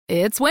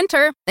It's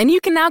winter, and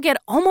you can now get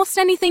almost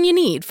anything you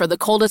need for the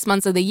coldest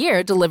months of the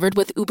year delivered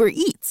with Uber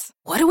Eats.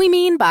 What do we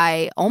mean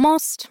by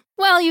almost?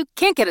 Well, you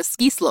can't get a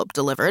ski slope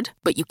delivered,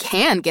 but you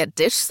can get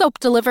dish soap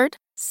delivered.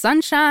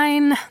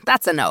 Sunshine,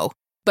 that's a no.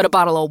 But a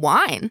bottle of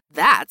wine,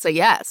 that's a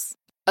yes.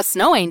 A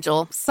snow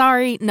angel,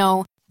 sorry,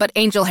 no. But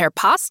angel hair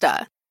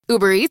pasta,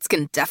 Uber Eats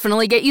can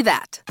definitely get you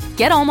that.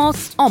 Get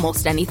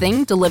almost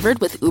anything delivered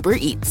with Uber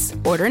Eats.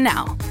 Order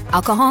now.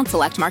 Alcohol and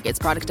select markets.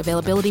 Product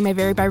availability may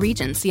vary by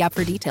region. See app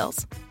for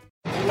details.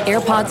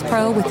 AirPods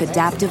Pro with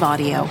adaptive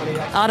audio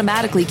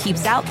automatically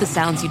keeps out the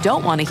sounds you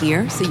don't want to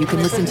hear so you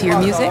can listen to your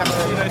music,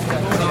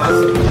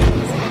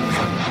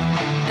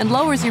 and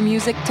lowers your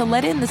music to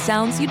let in the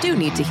sounds you do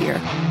need to hear.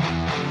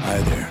 Hi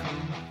there.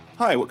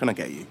 Hi, what can I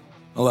get you?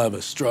 I'll have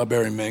a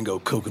strawberry mango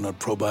coconut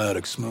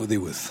probiotic smoothie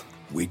with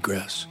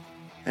wheatgrass.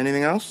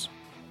 Anything else?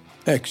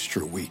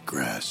 Extra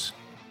wheatgrass.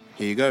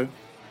 Here you go.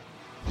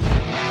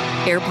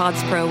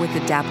 AirPods Pro with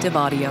adaptive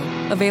audio.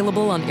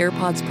 Available on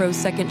AirPods Pro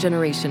 2nd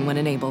generation when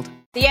enabled.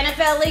 The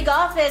NFL league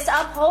office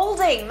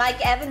upholding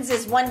Mike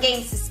Evans'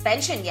 one-game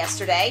suspension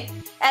yesterday.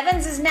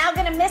 Evans is now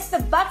going to miss the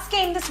Bucs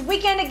game this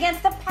weekend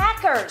against the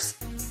Packers.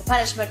 The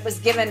punishment was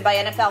given by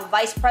NFL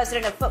Vice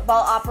President of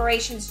Football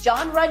Operations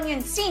Jon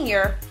Runyan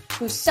Sr.,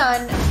 whose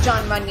son,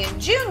 Jon Runyan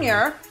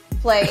Jr.,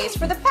 plays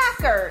for the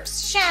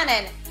Packers.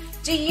 Shannon,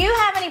 do you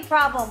have any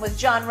problem with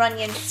Jon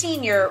Runyan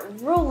Sr.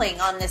 ruling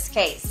on this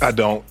case? I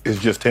don't. It's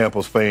just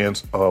Tampa's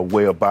fans'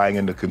 way of buying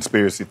into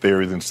conspiracy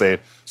theories and saying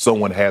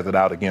someone has it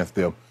out against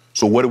them.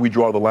 So where do we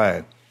draw the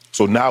line?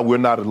 So now we're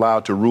not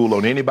allowed to rule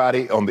on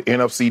anybody on the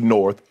NFC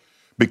North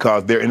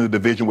because they're in the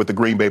division with the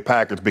Green Bay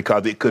Packers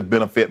because it could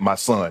benefit my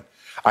son.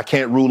 I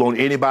can't rule on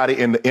anybody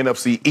in the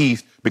NFC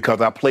East because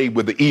I played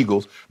with the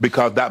Eagles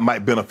because that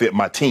might benefit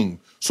my team.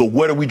 So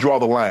where do we draw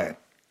the line?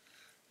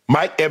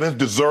 Mike Evans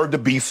deserved to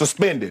be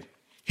suspended.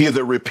 He is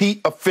a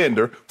repeat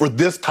offender for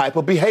this type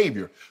of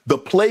behavior. The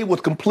play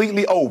was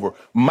completely over.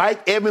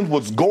 Mike Evans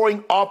was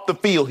going off the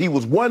field. He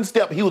was one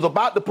step. He was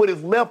about to put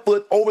his left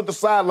foot over the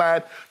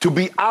sideline to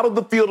be out of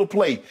the field of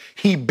play.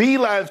 He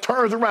beelines,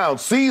 turns around,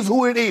 sees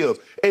who it is,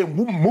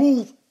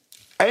 and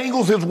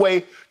angles his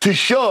way to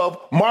shove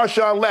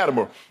Marshawn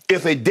Lattimore.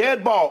 It's a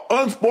dead ball,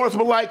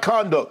 unsportsmanlike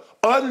conduct,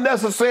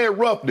 unnecessary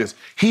roughness.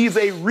 He's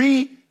a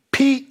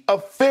repeat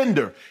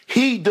offender.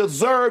 He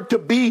deserved to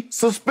be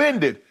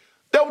suspended.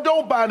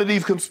 Don't buy into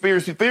these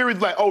conspiracy theories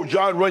like, oh,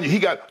 Jon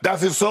Runyan,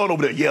 that's his son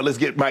over there. Yeah, let's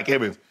get Mike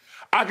Evans.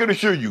 I can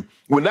assure you,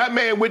 when that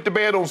man went to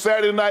bed on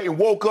Saturday night and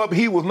woke up,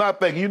 he was not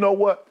thinking, you know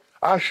what?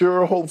 I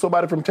sure hope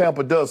somebody from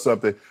Tampa does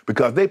something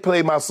because they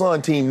play my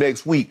son team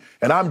next week,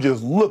 and I'm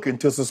just looking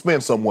to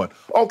suspend someone.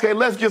 Okay,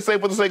 let's just say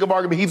for the sake of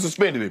argument, he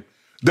suspended him.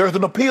 There's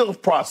an appeals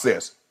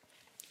process.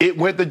 It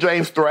went to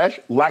James Thrash.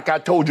 Like I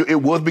told you, it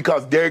was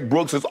because Derek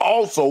Brooks is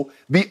also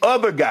the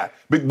other guy.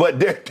 But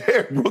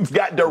Derek Brooks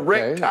got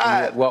direct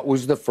ties. What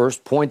was the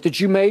first point that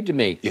you made to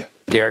me? Yeah.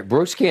 Derek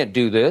Brooks can't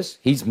do this.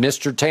 He's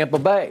Mr. Tampa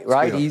Bay,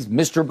 right? Yeah. He's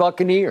Mr.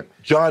 Buccaneer.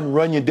 Jon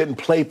Runyan didn't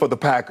play for the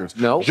Packers.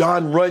 No.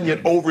 Jon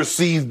Runyan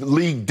oversees the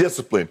league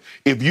discipline.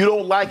 If you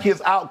don't like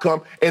his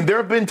outcome, and there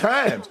have been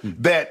times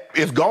that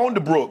it's gone to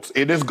Brooks,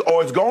 it's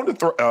gone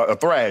to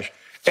Thrash,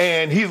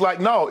 and he's like,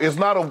 no, it's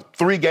not a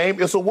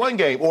 3-game, it's a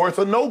 1-game, or it's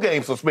a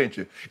no-game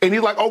suspension. And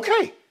he's like,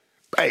 okay,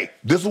 hey,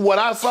 this is what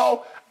I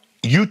saw.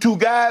 You two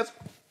guys,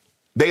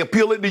 they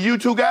appeal it to you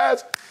two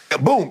guys,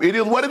 and boom, it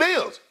is what it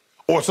is.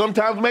 Or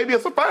sometimes maybe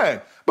it's a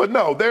fine. But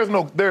no,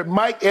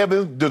 Mike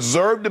Evans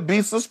deserved to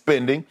be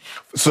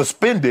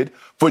suspended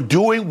for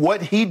doing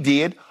what he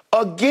did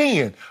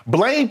again.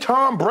 Blame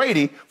Tom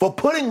Brady for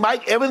putting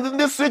Mike Evans in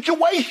this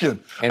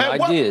situation. And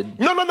I did.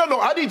 No.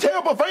 I need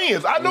Tampa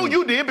fans. I know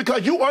you did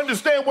because you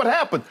understand what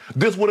happened.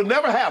 This would have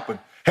never happened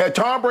had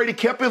Tom Brady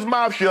kept his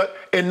mouth shut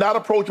and not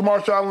approached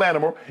Marshawn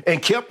Lattimore and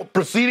kept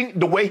proceeding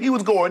the way he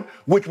was going,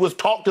 which was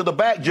talk to the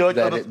back judge.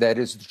 That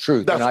is the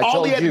truth. That's and I all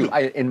told he had you,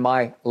 to do. in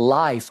my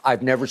life,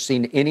 I've never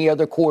seen any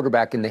other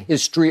quarterback in the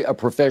history of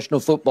professional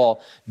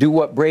football do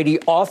what Brady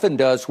often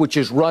does, which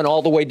is run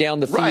all the way down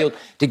the field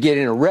to get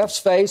in a ref's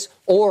face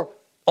or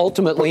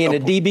ultimately in a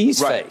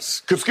DB's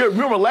face. Because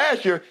remember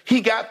last year, he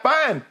got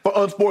fined for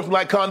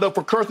unsportsmanlike conduct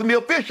for cursing the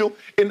official.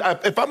 And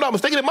if I'm not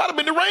mistaken, it might have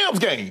been the Rams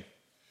game.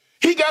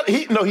 He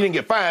didn't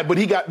get fined, but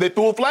they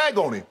threw a flag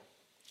on him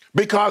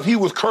because he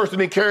was cursing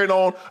and carrying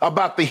on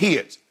about the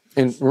hits.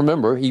 And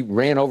remember, he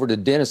ran over to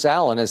Dennis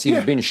Allen as he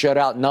was being shut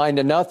out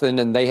 9-0,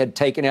 and they had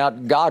taken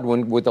out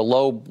Godwin with a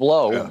low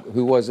blow. Yeah.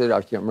 Who was it?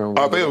 I can't remember.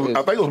 I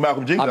think it was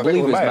Malcolm Jenkins. I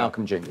believe it was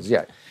Malcolm Jenkins,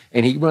 yeah.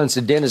 And he runs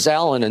to Dennis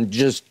Allen and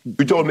just...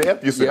 You told him to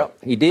F yourself.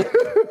 Yep, he did.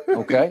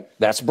 Okay,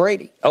 that's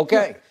Brady.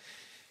 Okay.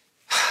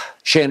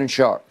 Shannon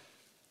Sharp.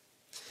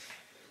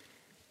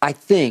 I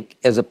think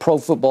as a Pro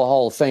Football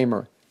Hall of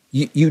Famer,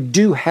 you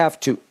do have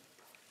to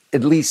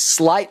at least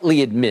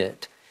slightly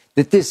admit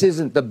that this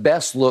isn't the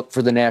best look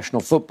for the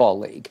National Football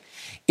League.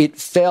 It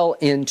fell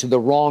into the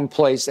wrong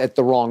place at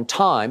the wrong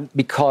time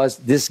because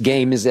this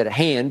game is at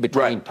hand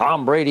between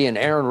Tom Brady and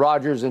Aaron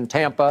Rodgers in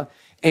Tampa,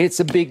 and it's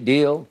a big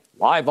deal.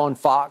 Live on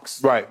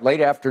Fox, late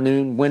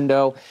afternoon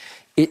window.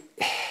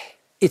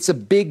 it's a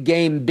big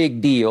game,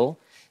 big deal.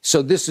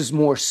 So this is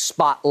more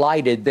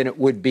spotlighted than it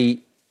would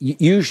be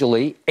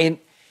usually. And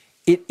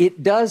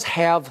it does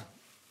have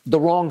the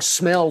wrong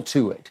smell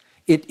to it.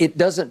 It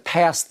doesn't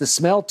pass the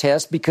smell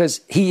test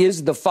because he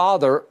is the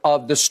father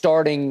of the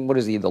starting, what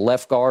is he, the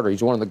left guard, or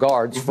he's one of the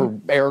guards for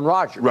Aaron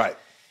Rodgers. Right.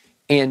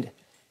 And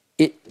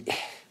it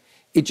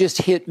just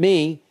hit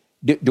me.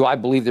 Do I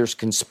believe there's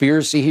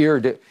conspiracy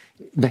here?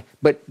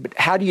 But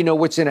how do you know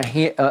what's in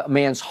a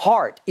man's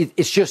heart?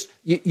 It's just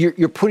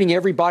you're putting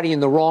everybody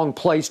in the wrong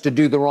place to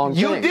do the wrong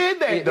thing. You did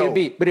that, though.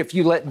 But if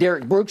you let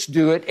Derek Brooks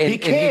do it, and he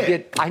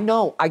did, I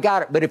know, I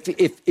got it. But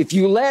if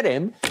you let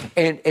him,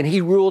 and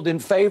he ruled in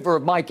favor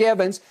of Mike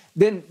Evans,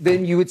 then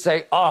you would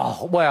say,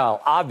 oh,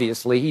 well,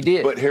 obviously he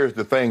did. But here's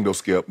the thing, though,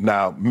 Skip.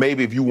 Now,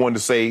 maybe if you wanted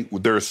to say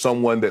there's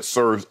someone that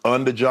serves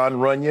under Jon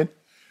Runyan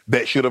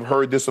that should have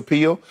heard this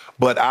appeal,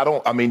 but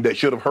that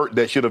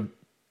should have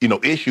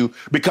issue,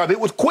 because it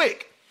was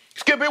quick.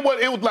 Skip, it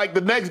was like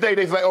the next day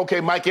they say, okay,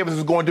 Mike Evans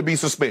is going to be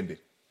suspended.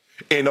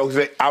 And they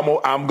say,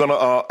 I'm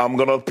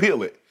gonna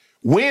appeal it.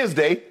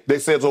 Wednesday, they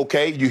says,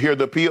 okay, you hear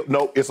the appeal?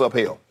 No, it's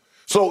upheld.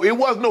 So it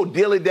was no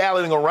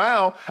dilly-dallying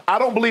around. I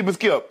don't believe it's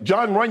Skip.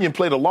 Jon Runyan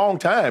played a long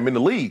time in the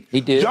league.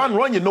 He did. Jon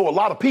Runyan know a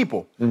lot of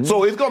people. Mm-hmm.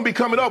 So it's going to be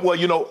coming up,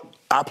 well,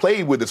 I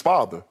played with his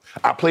father.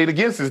 I played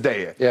against his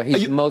dad. Yeah,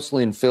 he's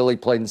mostly in Philly,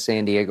 played in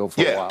San Diego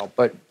for a while.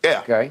 But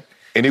okay.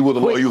 And he was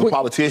a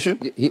politician?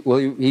 He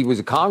was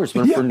a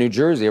congressman from New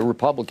Jersey, a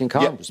Republican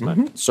congressman.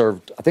 Yeah. Mm-hmm.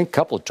 Served, I think, a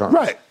couple of terms.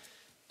 Right.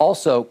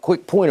 Also,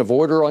 quick point of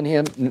order on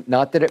him,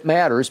 not that it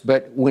matters,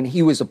 but when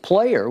he was a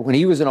player, when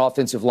he was an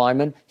offensive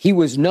lineman, he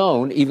was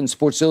known, even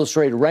Sports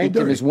Illustrated ranked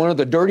him as one of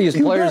the dirtiest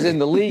players in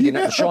the league.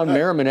 Yeah. And Sean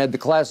Merriman had the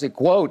classic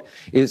quote,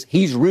 is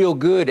he's real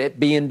good at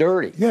being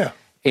dirty. Yeah.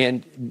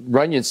 And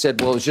Runyan said,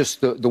 well, it's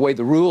just the way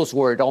the rules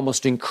were, it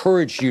almost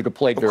encouraged you to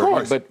play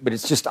dirty. But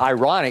it's just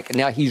ironic. And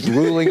now he's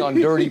ruling on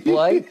dirty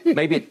play.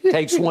 Maybe it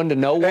takes one to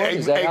know one.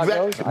 Is that how it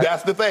goes?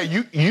 That's the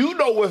thing. You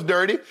know what's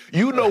dirty.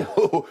 You know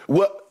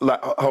what.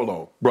 Like, hold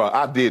on, bro.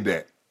 I did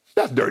that.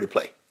 That's dirty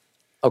play.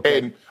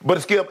 Okay.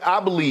 But Skip, I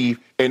believe,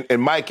 and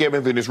Mike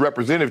Evans and his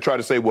representative tried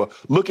to say, well,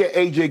 look at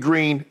A.J.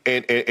 Green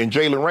and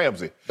Jalen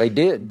Ramsey. They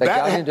did.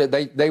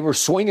 They were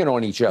swinging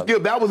on each other.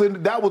 Skip,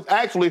 that was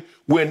actually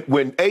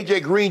when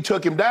A.J. Green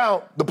took him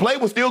down, the play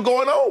was still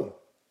going on.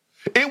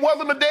 It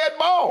wasn't a dead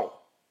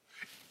ball.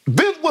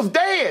 This was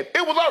dead.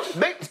 It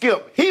was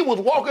Skip. He was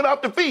walking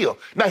off the field.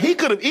 Now he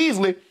could have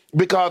easily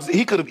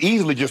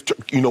just,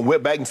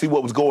 went back and see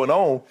what was going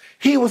on.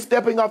 He was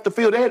stepping off the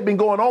field. They had been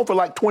going on for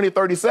like 20,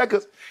 30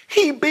 seconds.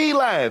 He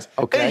beelines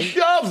and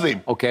shoves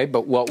him. Okay,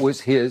 but what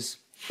was his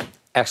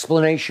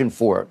explanation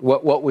for it?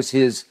 What was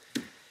his,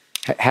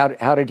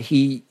 how did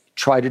he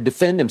try to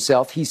defend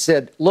himself? He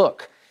said,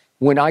 look,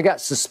 when I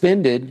got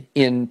suspended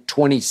in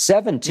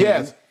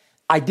 2017,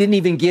 I didn't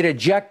even get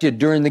ejected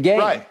during the game.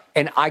 Right.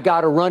 And I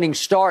got a running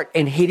start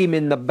and hit him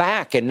in the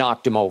back and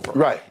knocked him over.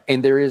 Right.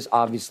 And there is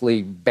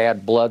obviously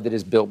bad blood that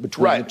is built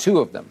between the two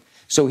of them.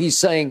 So he's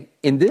saying,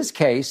 in this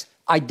case,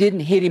 I didn't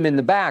hit him in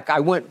the back.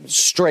 I went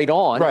straight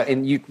on. Right.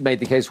 And you made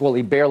the case, well,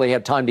 he barely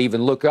had time to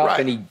even look up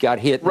and he got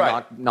hit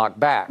and knocked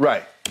back.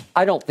 Right.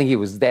 I don't think he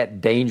was that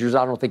dangerous.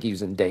 I don't think he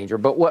was in danger.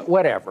 But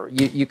whatever.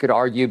 You could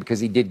argue because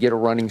he did get a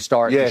running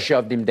start and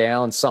shoved him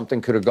down.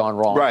 Something could have gone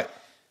wrong. Right.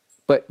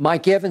 But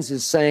Mike Evans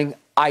is saying,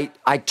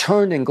 I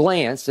turned and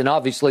glanced, and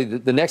obviously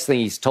the next thing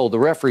he's told the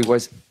referee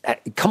was,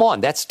 come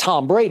on, that's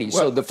Tom Brady. Well,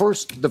 so the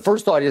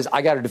first thought is,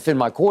 I got to defend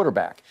my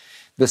quarterback.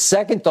 The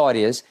second thought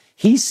is,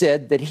 he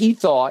said that he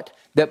thought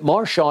that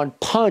Marshawn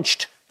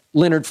punched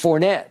Leonard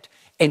Fournette,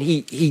 and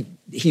he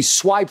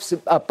swipes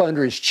it up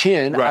under his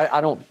chin. Right.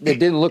 It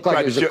didn't look like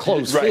it was a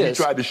close fist.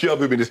 He tried to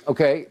shove him in his...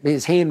 Okay,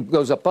 his hand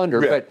goes up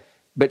under,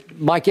 But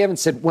Mike Evans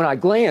said, when I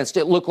glanced,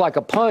 it looked like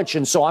a punch,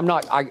 and so I'm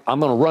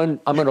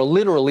going to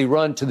literally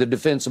run to the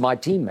defense of my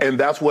teammate. And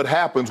that's what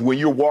happens when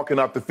you're walking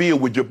off the field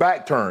with your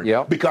back turned.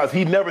 Yeah. Because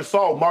he never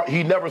saw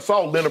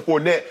Leonard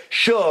Fournette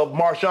shove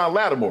Marshawn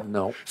Lattimore.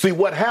 No. See,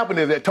 what happened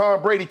is that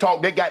Tom Brady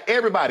they got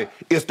everybody.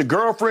 It's the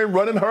girlfriend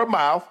running her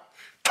mouth,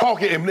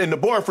 talking, and the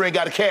boyfriend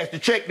got to cash the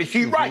check that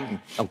she's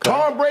writing. Okay.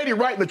 Tom Brady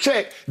writing the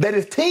check that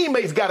his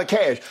teammates got to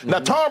cash. Now,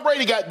 Tom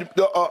Brady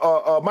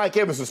got Mike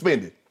Evans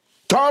suspended.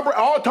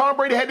 All Tom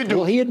Brady had to do.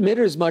 Well, he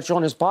admitted as much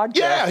on his podcast.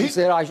 Yeah, he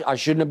said, I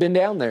shouldn't have been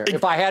down there.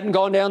 If I hadn't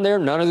gone down there,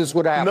 none of this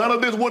would have happened. None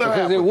of this would have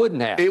happened. Because it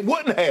wouldn't have. It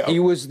wouldn't have. He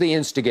was the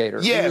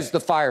instigator. Yes. He was the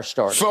fire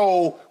starter.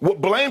 So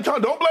don't blame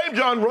Jon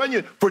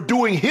Runyan for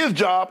doing his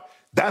job.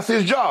 That's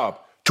his job,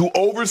 to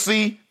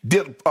oversee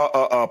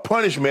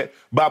punishment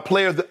by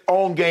players that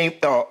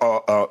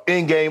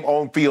in-game,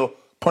 on-field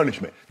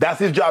punishment. That's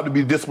his job, to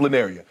be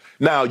disciplinarian.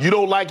 Now, you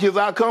don't like his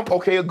outcome?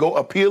 Okay, go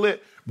appeal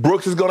it.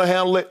 Brooks is going to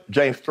handle it.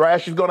 James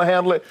Thrash is going to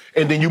handle it.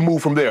 And then you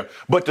move from there.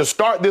 But to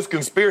start this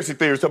conspiracy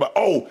theory, it's about,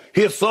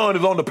 his son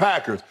is on the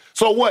Packers.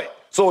 So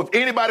what? So if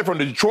anybody from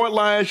the Detroit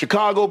Lions,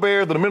 Chicago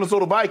Bears, or the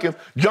Minnesota Vikings,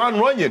 Jon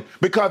Runyan,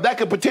 because that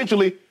could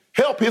potentially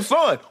help his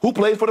son, who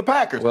plays for the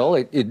Packers. Well,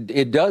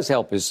 it does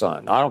help his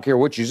son. I don't care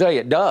what you say,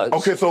 it does.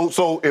 Okay,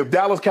 so if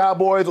Dallas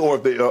Cowboys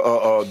or if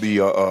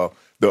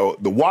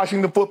the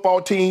Washington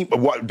football team,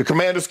 the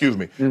Commanders,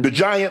 the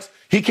Giants,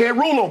 he can't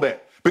rule on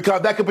that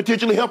because that could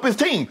potentially help his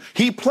team.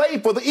 He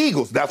played for the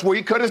Eagles. That's where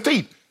he cut his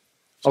teeth.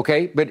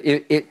 Okay, but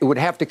it would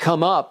have to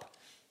come up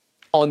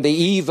on the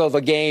eve of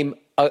a game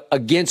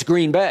against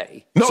Green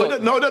Bay. No,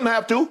 it doesn't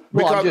have to.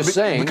 Because, I'm just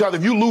saying. Because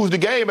if you lose the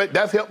game,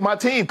 that's helped my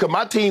team. Because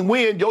my team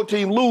win, your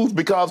team lose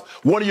because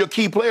one of your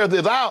key players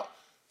is out.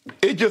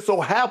 It just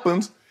so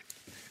happens,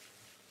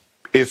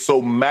 it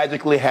so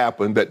magically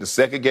happened that the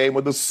second game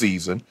of the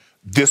season,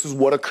 this is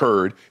what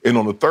occurred. And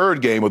on the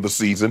third game of the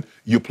season,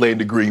 you're playing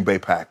the Green Bay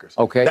Packers.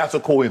 Okay. That's a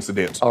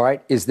coincidence. All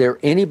right. Is there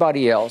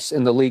anybody else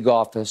in the league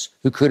office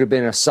who could have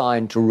been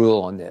assigned to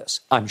rule on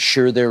this? I'm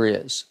sure there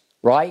is,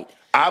 right?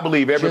 I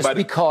believe everybody.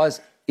 Just because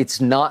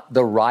it's not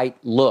the right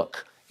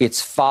look.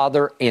 It's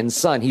father and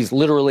son. He's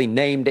literally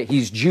named it.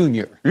 He's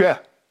junior. Yeah.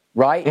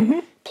 Right? Mm-hmm.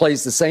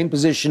 Plays the same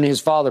position his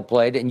father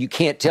played, and you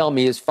can't tell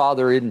me his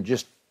father isn't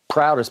just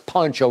proud as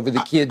punch over the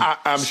kid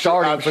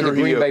starting for the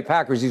Green Bay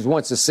Packers. He's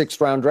once a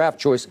sixth-round draft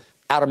choice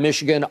out of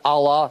Michigan, a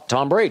la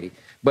Tom Brady.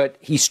 But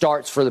he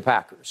starts for the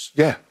Packers.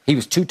 Yeah. He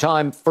was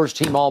two-time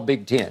first-team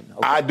All-Big Ten.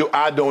 Okay.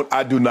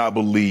 I do not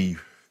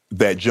believe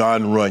that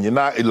John Runyon.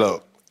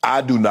 Look,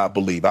 I do not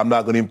believe. I'm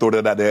not going to even throw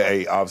that out there.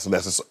 Hey,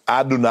 obviously,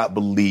 I do not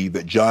believe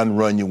that John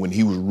Runyon, when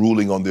he was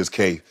ruling on this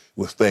case,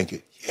 was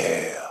thinking,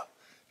 yeah,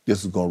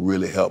 this is going to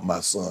really help my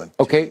son.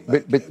 Okay,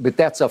 but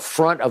that's a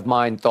front of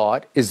mind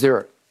thought. Is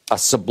there a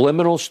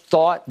subliminal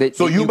thought that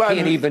you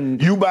can't even...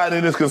 You buy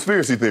in this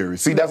conspiracy theory.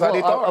 See, that's how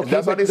they thought. Okay,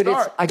 that's how they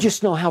start. I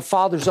just know how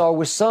fathers are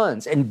with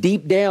sons. And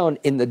deep down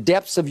in the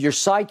depths of your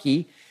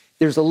psyche,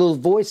 there's a little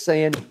voice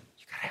saying,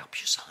 you got to help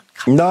your son.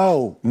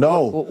 No.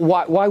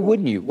 Why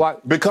wouldn't you? Why?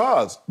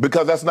 Because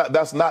that's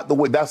not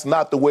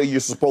the way you're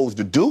supposed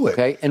to do it.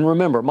 Okay, and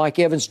remember, Mike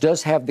Evans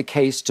does have the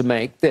case to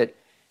make that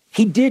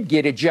he did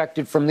get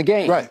ejected from the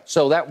game. Right.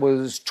 So that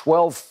was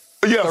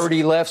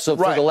 12:30 left. So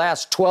for the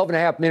last 12 and a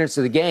half minutes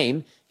of the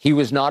game, he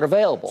was not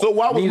available. So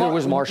why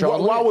was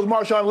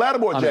Marshawn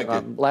Lattimore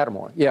ejected?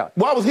 Lattimore, yeah.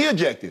 Why was he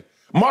ejected?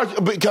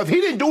 Because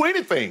he didn't do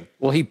anything.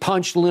 Well, he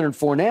punched Leonard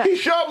Fournette. He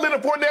shoved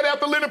Leonard Fournette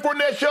after Leonard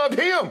Fournette shoved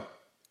him.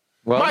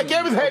 Well, Mike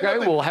Evans had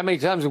nothing. Well, how many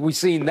times have we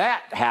seen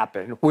that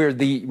happen where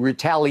the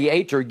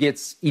retaliator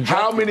gets ejected?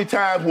 How many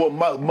times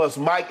must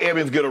Mike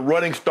Evans get a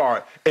running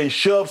start and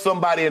shove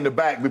somebody in the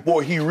back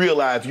before he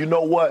realized, you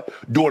know what,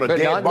 doing a dead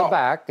ball? Not in the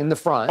back, in the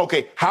front.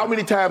 Okay, how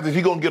many times is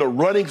he going to get a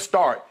running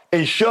start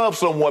and shove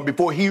someone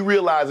before he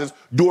realizes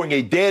during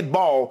a dead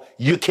ball,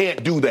 you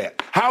can't do that?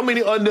 How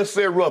many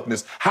unnecessary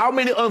roughness? How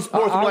many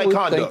unsportsmanlike conduct?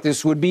 I would think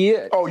this would be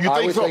it. Oh, you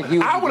think so?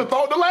 I would have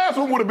thought the last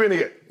one would have been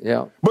it.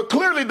 Yeah. But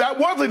clearly that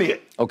wasn't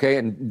it. Okay,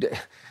 and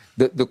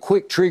the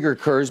quick trigger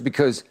occurs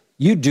because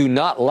you do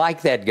not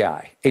like that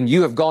guy. And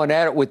you have gone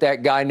at it with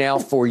that guy now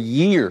for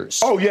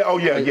years. Oh,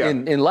 yeah.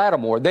 In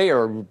Lattimore,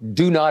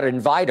 do not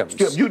invite him.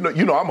 Skip, you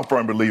know I'm a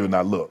firm believer in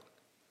that. Look,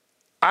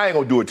 I ain't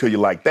going to do it till you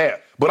like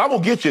that. But I'm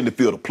going to get you in the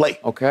field of play.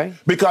 Okay.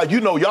 Because,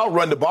 y'all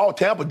run the ball.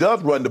 Tampa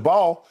does run the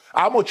ball.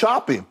 I'm going to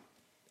chop him.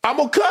 I'm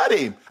going to cut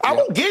him. I'm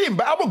going to get him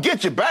back. I'm going to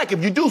get you back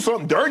if you do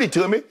something dirty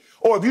to me.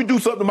 Or if you do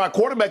something to my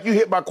quarterback, you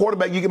hit my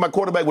quarterback, you get my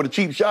quarterback with a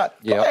cheap shot.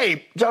 Yep.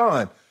 Hey,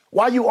 John,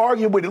 why are you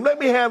arguing with him? Let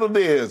me handle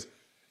this.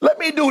 Let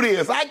me do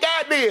this. I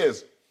got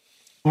this.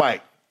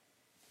 Mike,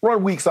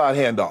 run weak side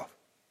handoff.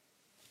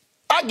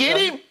 I get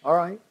him. All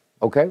right.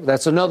 Okay,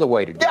 that's another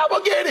way to do it. Yeah, I'm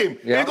going to get him.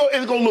 Yeah.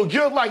 It's going to look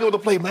just like it was a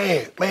play.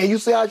 Man, you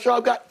see how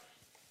sharp got?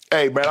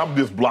 Hey, man, I'm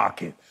just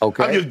blocking.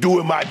 Okay. I'm just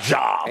doing my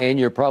job. And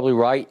you're probably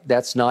right.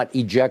 That's not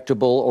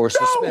ejectable or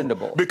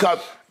suspendable.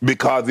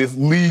 Because it's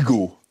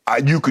legal.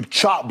 You could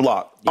chop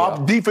block. Yeah.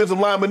 Our defensive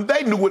linemen,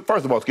 they knew it.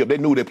 First of all, Skip, they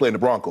knew they playing the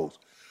Broncos.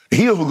 The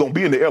heels were going to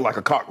be in the air like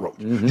a cockroach.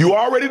 Mm-hmm. You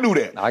already knew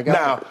that.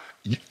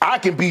 I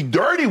can be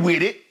dirty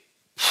with it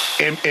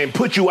and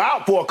put you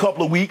out for a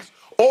couple of weeks,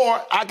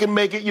 or I can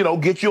make it,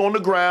 get you on the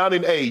ground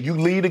and, hey, you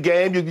lead the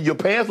game, your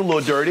pants a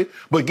little dirty,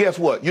 but guess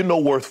what? You're no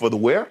worse for the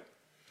wear.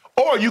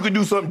 Or you can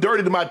do something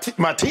dirty to my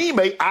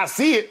teammate, I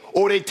see it,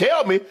 or they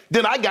tell me,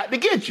 then I got to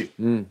get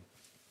you.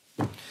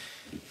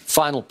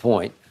 Final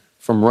point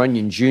from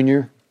Runyon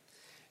Jr.,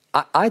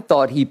 I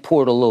thought he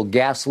poured a little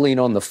gasoline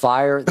on the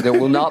fire that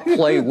will not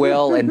play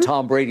well in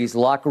Tom Brady's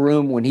locker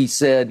room when he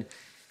said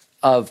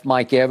of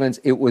Mike Evans,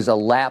 it was a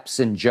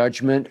lapse in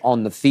judgment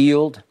on the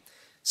field.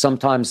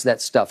 Sometimes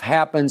that stuff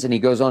happens, and he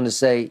goes on to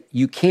say,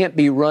 you can't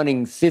be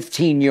running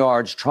 15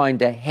 yards trying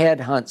to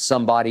headhunt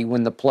somebody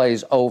when the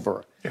play's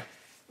over.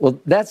 Well,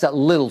 that's a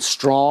little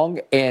strong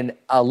and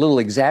a little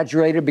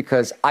exaggerated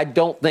because I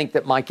don't think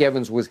that Mike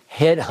Evans was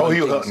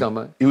headhunting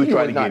someone. He was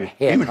trying to get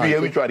him. He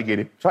was trying to get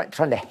him. Trying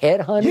to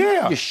headhunt him?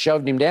 Yeah. You just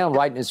shoved him down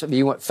right in his...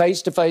 You went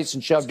face to face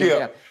and shoved him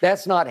down.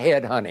 That's not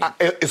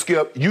headhunting.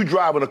 Skip, you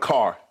driving a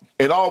car,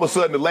 and all of a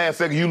sudden, the last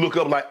second, you look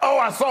up like, oh,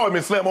 I saw him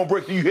and slam on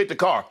brakes, and you hit the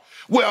car.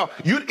 Well,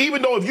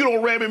 even though if you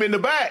don't ram him in the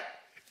back,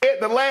 at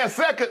the last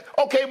second,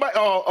 okay,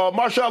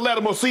 Marshawn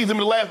Lattimore sees him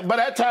by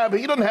that time,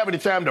 he doesn't have any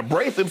time to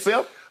brace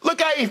himself. Look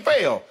how he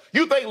fell.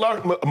 You think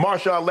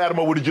Marshawn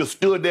Lattimore would have just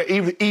stood there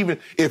even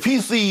if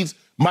he sees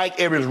Mike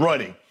Evans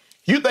running?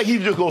 You think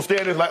he's just going to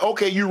stand there like,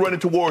 okay, you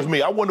running towards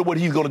me. I wonder what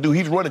he's going to do.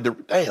 He's running to,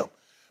 damn.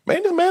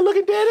 Man, this man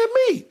looking dead at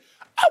me.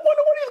 I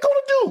wonder what he's going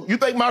to do. You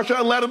think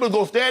Marshawn Lattimore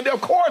going to stand there?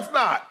 Of course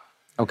not.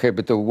 Okay,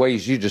 but the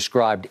ways you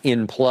described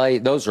in play,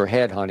 those are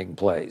headhunting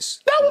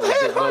plays. That was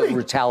headhunting.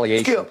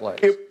 Retaliation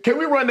plays. Can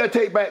we run that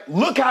tape back?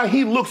 Look how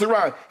he looks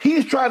around.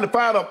 He's trying to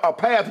find a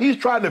path. He's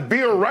trying to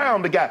veer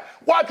around the guy.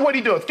 Watch what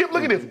he does. Skip,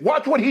 look at this.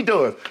 Watch what he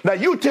does. Now,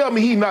 you tell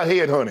me he's not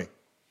headhunting.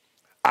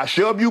 I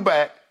shove you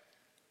back.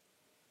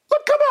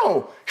 Look, come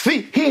on.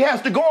 See, he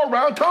has to go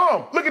around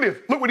Tom. Look at this.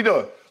 Look what he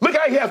does. Look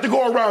how he has to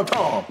go around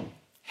Tom.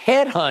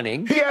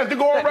 Headhunting. He has to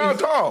go around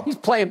Tom. He's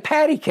playing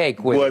patty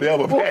cake with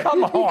whatever. him. Well,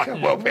 come on.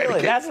 Come on,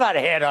 really, that's not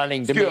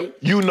headhunting to me.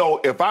 You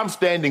know, if I'm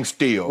standing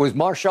still. Was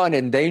Marshawn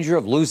in danger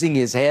of losing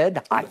his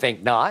head? I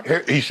think not.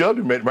 He shoved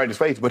him right in his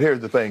face. But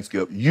here's the thing,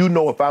 Skip. You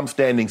know, if I'm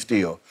standing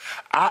still,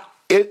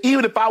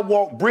 even if I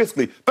walk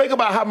briskly, think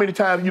about how many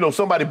times,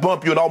 somebody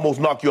bump you and almost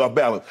knock you off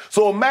balance.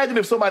 So imagine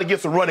if somebody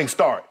gets a running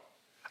start.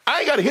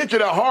 I ain't got to hit you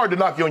that hard to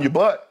knock you on your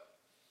butt.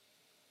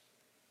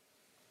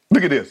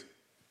 Look at this.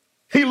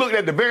 He looked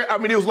at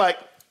it was like,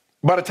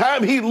 by the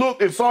time he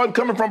looked and saw him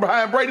coming from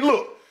behind Brady,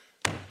 look.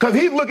 Because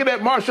he's looking at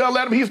Marshawn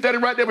Lattimore, he's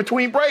standing right there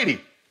between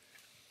Brady.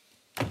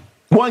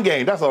 One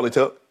game, that's all it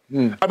took.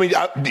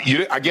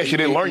 I guess you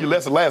didn't learn your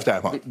lesson last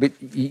time, huh? But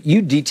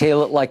you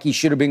detail it like he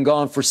should have been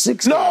gone for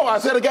 6 games. No, I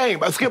said a game.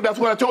 Skip, that's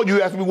what I told you.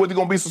 You asked me, was he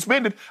going to be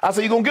suspended? I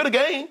said, you're going to get a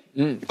game.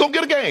 You're going to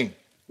get a game.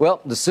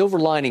 Well, the silver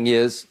lining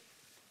is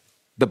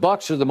the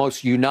Bucs are the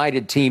most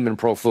united team in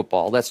pro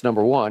football. That's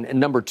number one. And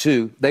number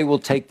two, they will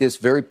take this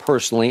very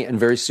personally and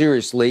very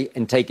seriously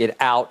and take it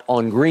out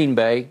on Green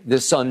Bay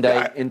this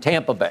Sunday in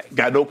Tampa Bay.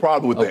 Got no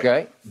problem with that.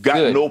 Okay.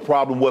 Got no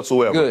problem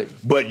whatsoever. Good.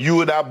 But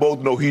you and I both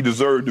know he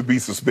deserved to be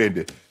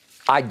suspended.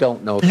 I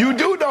don't know that. You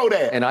do know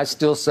that. And I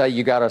still say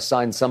you got to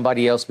assign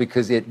somebody else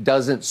because it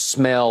doesn't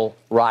smell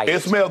right.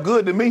 It smelled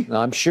good to me.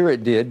 I'm sure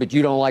it did, but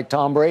you don't like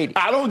Tom Brady.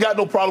 I don't got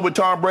no problem with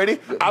Tom Brady.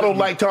 I don't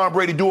like Tom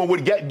Brady doing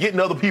what getting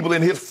other people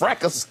in his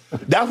fracas.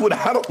 That's what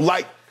I don't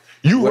like.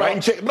 You writing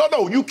check.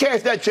 No, you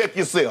cash that check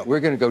yourself. We're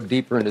going to go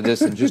deeper into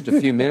this in just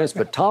a few minutes,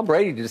 but Tom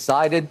Brady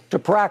decided to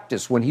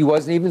practice when he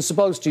wasn't even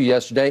supposed to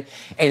yesterday,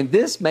 and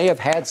this may have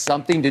had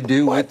something to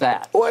do with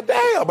that. Well,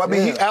 damn. I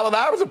mean, Allen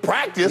Iverson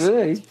practiced.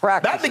 Yeah, he's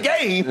practicing. Not the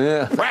game.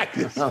 Yeah.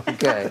 Practice.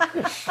 Okay.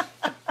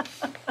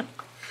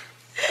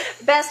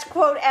 Best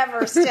quote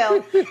ever still.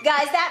 Guys,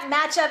 that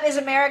matchup is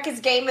America's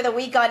Game of the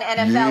Week on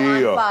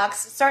NFL on Fox.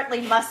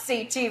 Certainly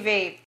must-see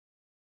TV.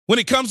 When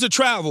it comes to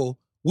travel,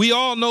 we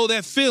all know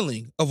that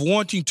feeling of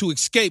wanting to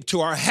escape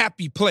to our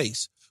happy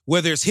place,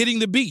 whether it's hitting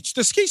the beach,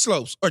 the ski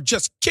slopes, or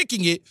just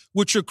kicking it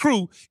with your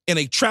crew in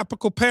a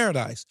tropical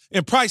paradise.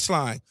 And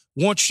Priceline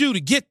wants you to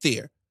get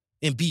there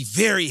and be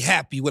very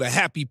happy with a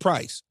happy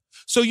price,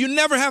 so you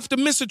never have to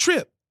miss a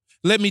trip.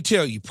 Let me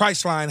tell you,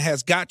 Priceline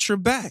has got your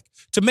back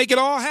to make it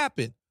all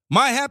happen.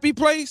 My happy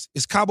place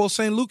is Cabo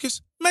San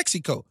Lucas,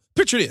 Mexico.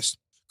 Picture this: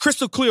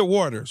 crystal clear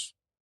waters,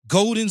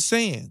 golden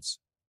sands,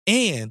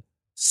 and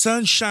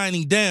sun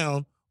shining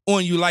down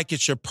on you like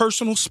it's your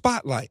personal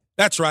spotlight.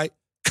 That's right.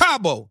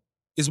 Cabo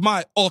is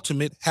my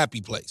ultimate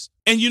happy place.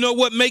 And you know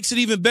what makes it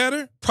even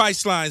better?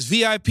 Priceline's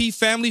VIP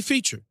family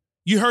feature.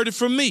 You heard it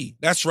from me.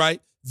 That's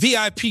right.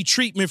 VIP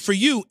treatment for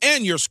you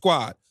and your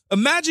squad.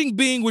 Imagine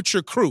being with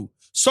your crew,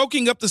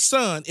 soaking up the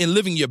sun and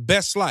living your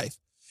best life.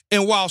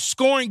 And while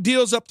scoring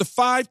deals up to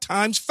 5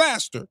 times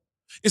faster,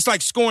 it's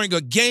like scoring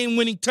a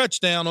game-winning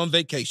touchdown on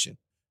vacation.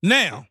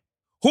 Now,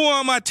 who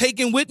am I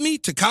taking with me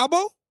to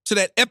Cabo? To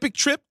that epic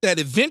trip, that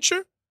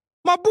adventure?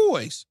 My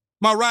boys,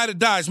 my ride or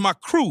dies, my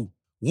crew,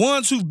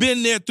 ones who've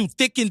been there through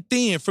thick and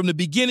thin from the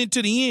beginning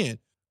to the end.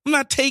 I'm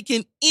not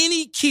taking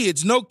any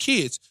kids, no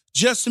kids,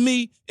 just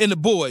me and the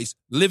boys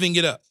living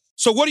it up.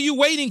 So what are you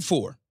waiting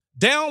for?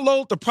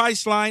 Download the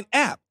Priceline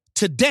app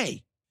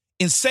today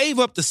and save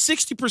up to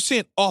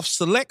 60% off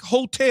select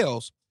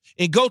hotels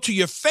and go to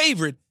your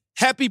favorite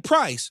happy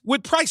price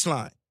with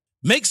Priceline.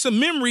 Make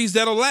some memories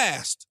that'll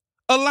last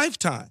a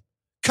lifetime.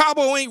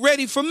 Cabo ain't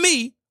ready for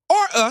me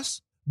or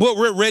us, but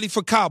we're ready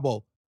for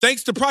Cabo.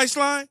 Thanks to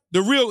Priceline,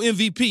 the real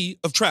MVP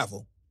of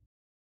travel.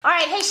 All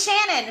right, hey,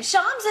 Shannon.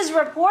 Shams is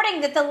reporting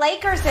that the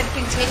Lakers have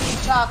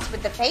continued talks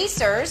with the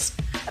Pacers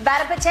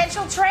about a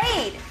potential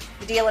trade.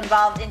 The deal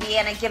involved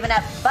Indiana giving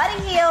up Buddy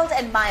Hield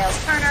and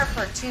Miles Turner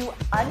for 2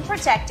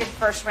 unprotected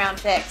first-round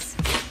picks.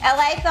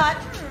 LA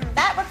thought,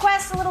 that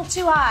request's a little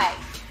too high.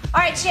 All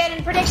right,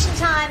 Shannon, prediction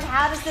time.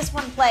 How does this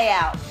one play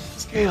out?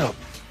 Skip,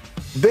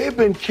 they've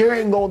been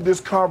carrying on this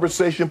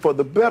conversation for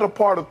the better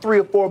part of 3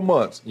 or 4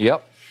 months.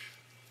 Yep.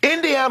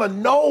 Indiana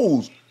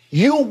knows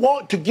you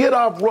want to get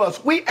off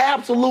Russ. We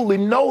absolutely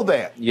know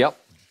that. Yep.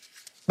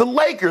 The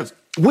Lakers,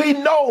 we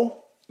know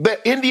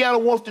that Indiana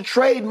wants to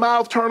trade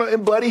Miles Turner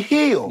and Buddy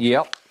Hield.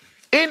 Yep.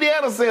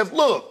 Indiana says,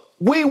 look,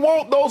 We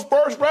want those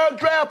first-round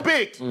draft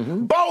picks.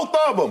 Both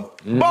of them.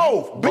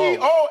 Both.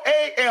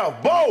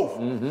 B-O-A-F. Both.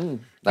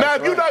 Now,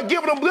 if you're not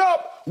giving them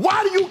up,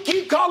 why do you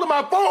keep calling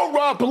my phone,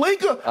 Rob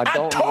Pelinka?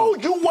 I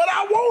told you what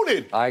I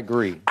wanted. I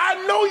agree.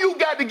 I know you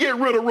got to get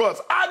rid of Russ.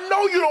 I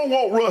know you don't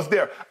want Russ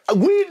there.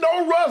 We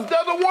know Russ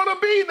doesn't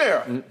want to be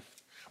there.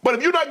 But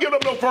if you're not giving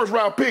up no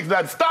first-round picks,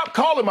 now stop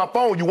calling my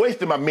phone. You're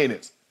wasting my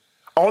minutes.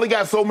 I only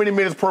got so many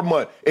minutes per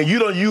month, and you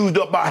done used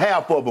up about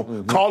half of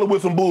them. Call it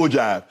with some bull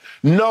jive.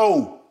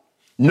 No.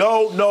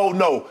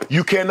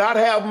 You cannot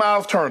have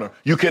Miles Turner.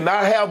 You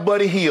cannot have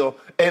Buddy Hield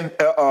and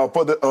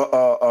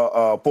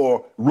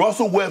for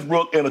Russell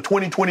Westbrook in a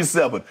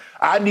 2027.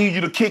 I need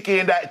you to kick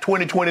in that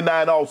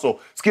 2029 also.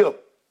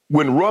 Skip,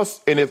 when Russ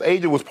and his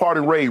agent was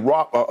parting Ray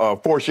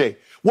Forshey,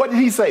 what did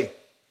he say?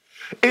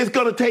 It's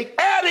going to take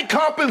added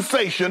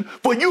compensation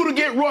for you to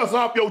get Russ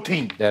off your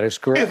team. That is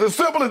correct. It's as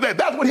simple as that.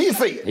 That's what he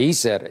said. He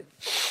said it.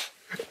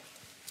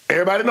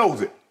 Everybody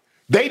knows it.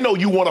 They know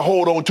you want to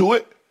hold on to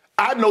it.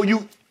 I know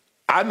you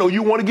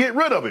want to get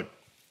rid of him.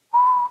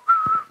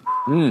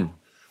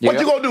 What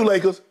you going to do,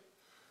 Lakers?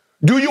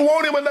 Do you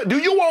want him or not? Do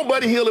you want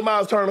Buddy Hield and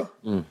Miles Turner?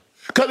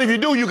 Because if you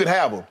do, you can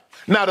have them.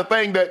 Now, the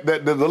thing that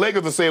the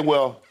Lakers are saying,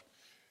 well,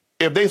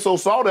 if they so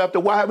sought after,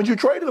 why haven't you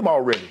traded them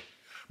already?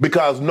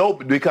 Because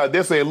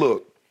they're saying,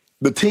 look,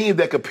 the teams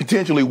that could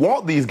potentially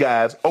want these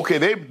guys, okay,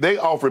 they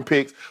offering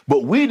picks,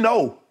 but we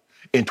know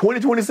in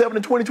 2027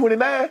 and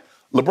 2029,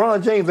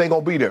 LeBron James ain't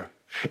going to be there.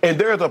 And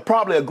there's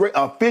probably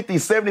a 50,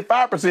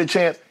 75%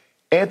 chance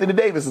Anthony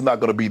Davis is not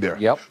going to be there.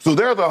 Yep. So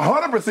there's a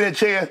 100%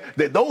 chance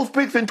that those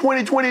picks in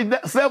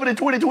 2027 and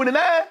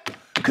 2029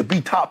 could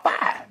be top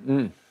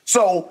 5.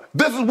 So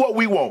this is what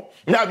we want.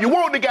 Now, if you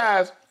want the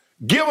guys,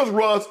 give us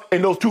Russ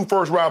and those 2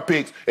 first-round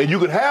picks, and you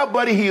can have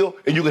Buddy Hield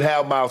and you can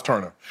have Miles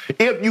Turner.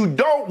 If you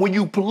don't, will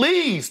you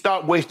please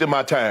stop wasting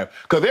my time?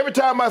 Because every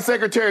time my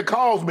secretary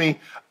calls me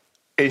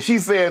and she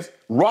says,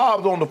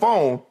 Rob's on the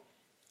phone,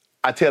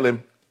 I tell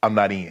him I'm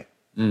not in.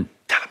 Tell him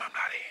I'm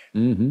not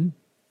in.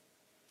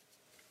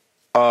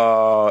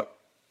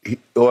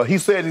 He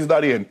said he's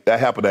not in. That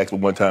happened actually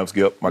one time,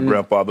 Skip. My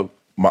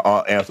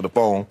aunt answered the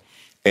phone,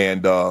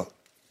 and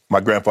my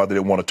grandfather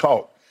didn't want to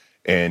talk.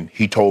 And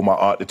he told my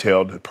aunt to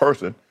tell the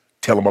person,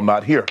 tell him I'm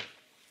not here.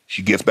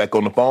 She gets back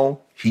on the phone.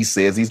 He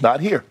says he's not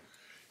here.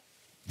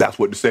 That's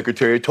what the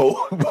secretary told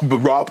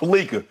Rob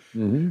Pelinka.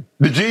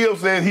 The GM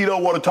says he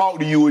don't want to talk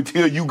to you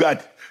until you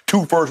got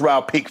 2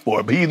 first-round picks for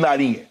him, but he's not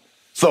in.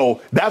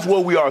 So that's where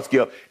we are,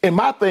 Skip. And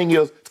my thing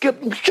is,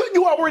 Skip, shouldn't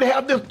you already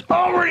have this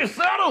already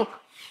settled?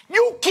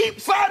 You keep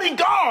signing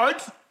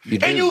guards,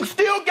 and you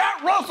still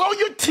got Russ on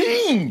your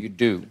team. You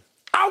do.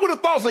 I would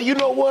have thought, you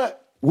know what?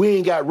 We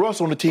ain't got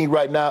Russ on the team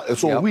right now, and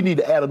so we need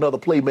to add another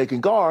playmaking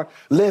guard.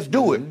 Let's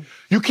do it.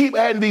 You keep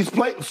adding these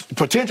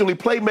potentially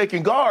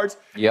playmaking guards,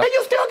 and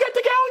you still get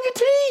the guy on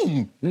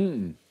your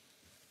team.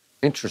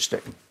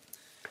 Interesting.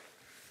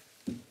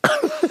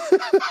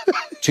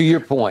 To your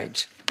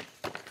point,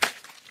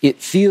 it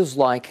feels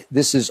like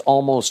this is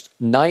almost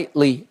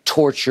nightly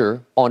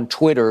torture on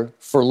Twitter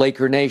for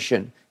Laker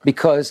Nation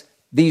because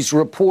these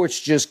reports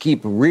just keep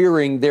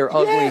rearing their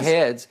ugly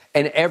heads,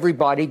 and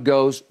everybody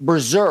goes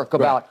berserk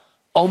about,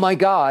 oh, my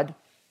God,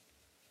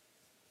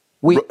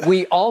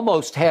 we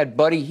almost had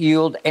Buddy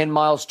Hield and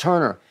Miles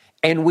Turner,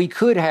 and we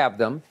could have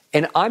them,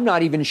 and I'm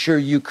not even sure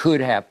you could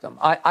have them.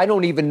 I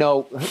don't even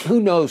know. Who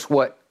knows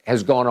what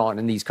has gone on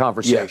in these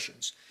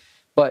conversations.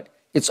 But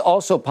it's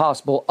also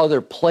possible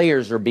other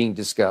players are being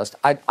discussed.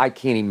 I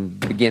can't even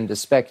begin to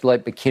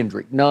speculate, but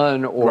Kendrick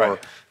Nunn or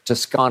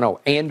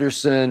Toscano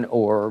Anderson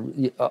or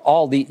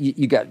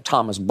you got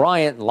Thomas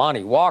Bryant and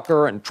Lonnie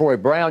Walker and Troy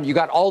Brown. You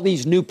got all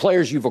these new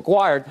players you've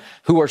acquired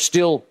who are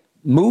still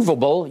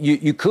movable.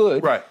 You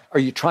could. Right. Are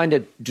you trying to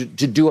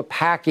do a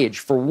package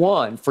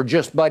for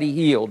just Buddy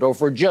Hield or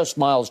for just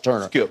Miles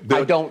Turner? Skip,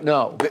 I don't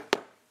know.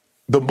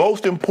 The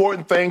most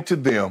important thing to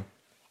them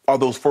are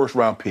those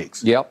first-round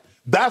picks. Yep.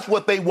 That's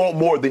what they want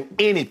more than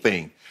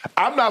anything.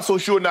 I'm not so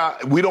sure now.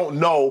 We don't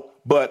know,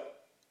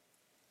 but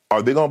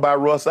are they going to buy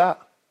Russ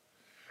out?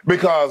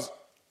 Because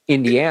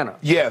Indiana.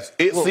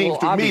 It seems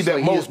to me that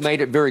he has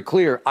made it very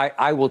clear.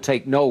 I will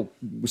take no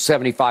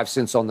 75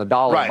 cents on the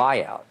dollar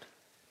buyout.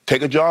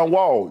 Take a John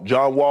Wall.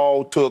 John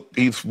Wall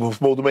he's supposed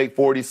to make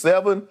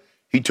 47.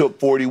 He took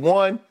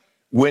 41,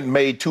 went and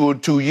made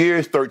 2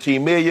 years,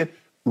 $13 million,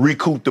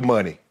 recouped the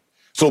money.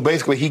 So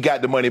basically, he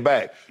got the money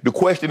back. The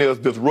question is,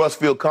 does Russ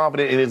feel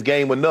confident in his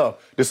game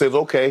enough that says,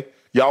 okay,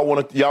 y'all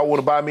want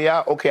to buy me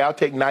out? Okay, I'll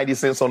take 90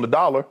 cents on the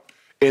dollar,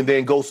 and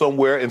then go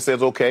somewhere and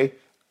says, okay,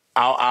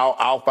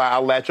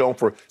 I'll latch on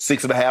for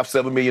 $6.5,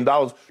 $7 million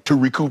to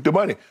recoup the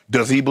money.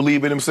 Does he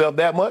believe in himself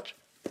that much?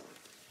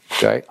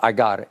 Okay, I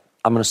got it.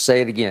 I'm going to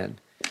say it again.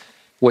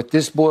 What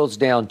this boils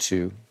down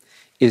to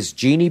is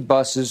Jeannie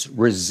Buss's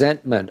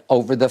resentment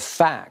over the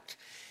fact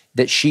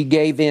that she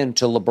gave in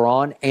to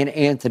LeBron and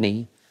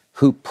Anthony,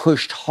 who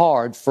pushed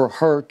hard for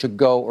her to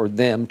go, or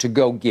them to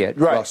go get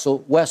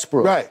Russell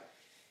Westbrook.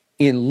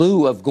 In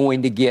lieu of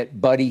going to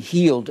get Buddy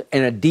Hield,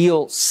 and a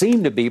deal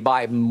seemed to be,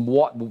 by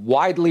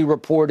widely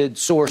reported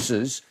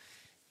sources,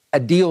 a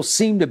deal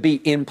seemed to be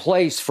in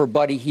place for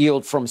Buddy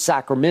Hield from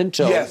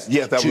Sacramento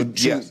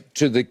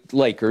to the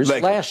Lakers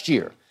last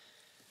year.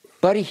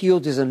 Buddy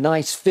Hield is a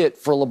nice fit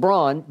for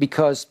LeBron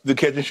because the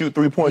catch and shoot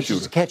 3-point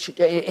shooter.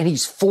 And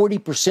he's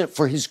 40%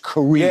 for his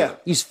career. Yeah.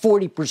 He's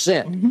 40%.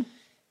 Mm-hmm.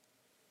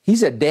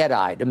 He's a dead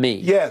eye to me.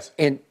 Yes.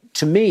 And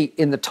to me,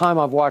 in the time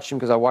I've watched him,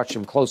 because I watched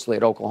him closely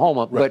at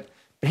Oklahoma, but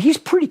he's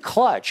pretty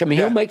clutch. I mean,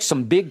 he'll make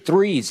some big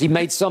threes. He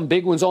made some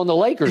big ones on the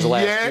Lakers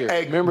last year.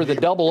 Remember the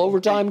double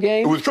overtime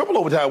game? It was triple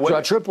overtime, wasn't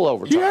it? Triple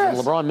overtime. Yes.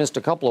 And LeBron missed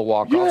a couple of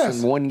walk-offs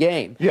in one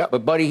game. Yeah.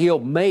 But Buddy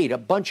Hield made a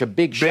bunch of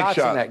big shots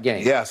in that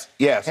game. Yes.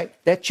 Okay?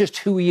 That's just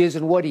who he is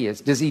and what he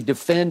is. Does he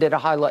defend at a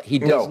high level? He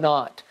does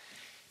not.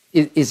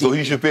 So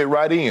he should fit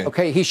right in.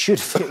 Okay, he should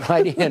fit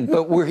right in.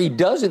 But where he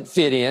doesn't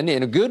fit in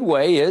a good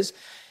way, is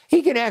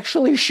he can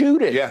actually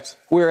shoot it. Yes.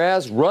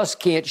 Whereas Russ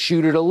can't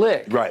shoot it a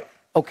lick. Right.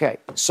 Okay,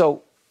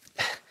 so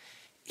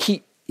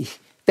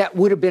that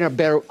would have been a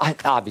better,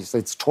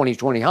 obviously it's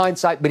 20/20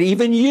 hindsight, but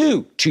even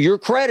you, to your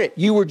credit,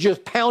 you were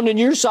just pounding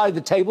your side of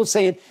the table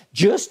saying,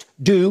 just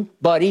do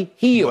Buddy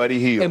Hield.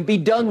 And be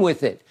done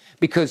with it.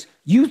 Because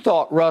you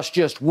thought Russ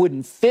just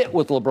wouldn't fit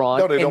with LeBron.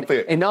 No, they don't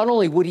fit. And not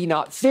only would he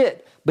not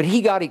fit, but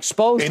he got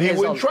exposed. And he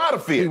wouldn't try to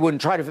fit. He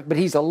wouldn't try to fit, but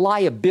he's a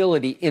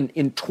liability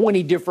in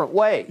 20 different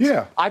ways.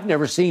 Yeah. I've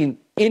never seen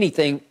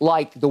anything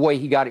like the way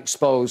he got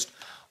exposed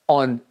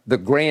on the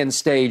grand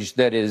stage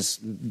that is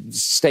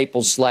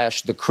Staples /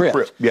 the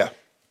Crypt. Yeah.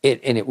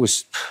 And it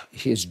was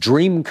his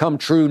dream come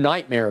true,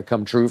 nightmare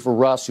come true for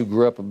Russ, who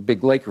grew up a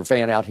big Laker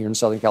fan out here in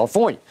Southern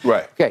California.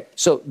 Right. Okay,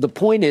 so the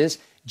point is,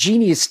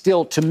 Jeannie is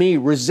still, to me,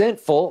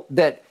 resentful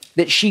that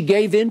she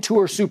gave in to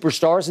her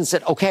superstars and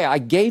said, okay, I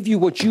gave you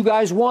what you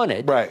guys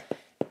wanted. Right.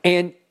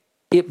 And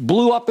it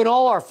blew up in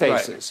all our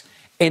faces. Right.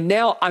 And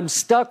now I'm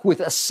stuck with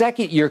a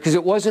second year because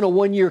it wasn't a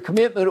 1-year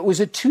commitment. It was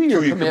a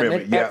 2-year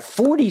commitment at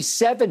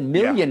 $47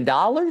 million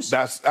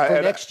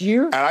for next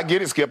year. And I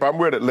get it, Skip. I'm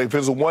ready. Like, if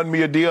it's a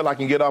 1-year deal, I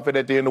can get off it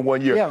at the end of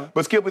 1 year. Yeah.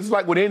 But, Skip, it's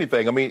like with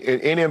anything. I mean, in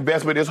any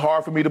investment, it's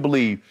hard for me to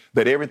believe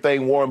that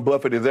everything Warren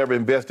Buffett has ever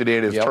invested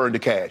in is turned to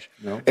cash.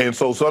 Yep. And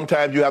so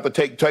sometimes you have to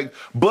take.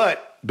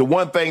 But the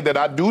one thing that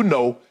I do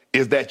know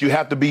is that you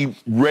have to be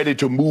ready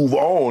to move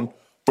on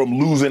from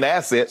losing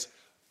assets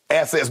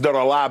that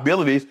are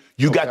liabilities.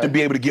 You got to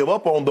be able to give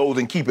up on those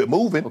and keep it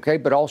moving. Okay,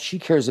 but all she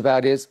cares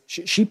about is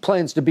she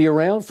plans to be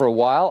around for a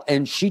while,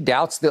 and she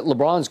doubts that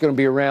LeBron's going to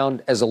be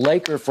around as a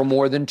Laker for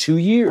more than 2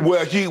 years.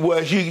 Well,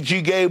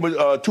 she gave him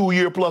a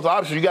 2-year plus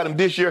option. You got him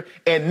this year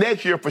and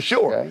next year for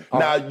sure. Okay.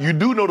 Now, you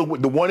do know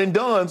the one and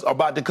dones are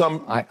about to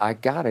come. I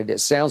got it. It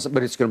sounds,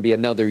 but it's going to be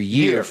another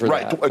year for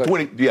right,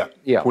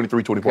 that.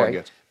 23, 24, I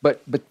guess.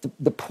 But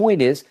the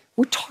point is,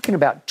 we're talking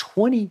about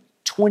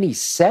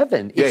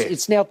 2027.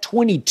 It's now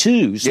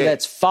 22, so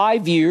that's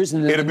 5 years.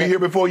 And then it'll be here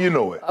before you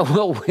know it.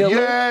 Well, will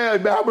yeah.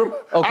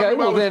 Okay,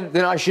 well, then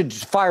I should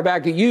fire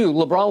back at you.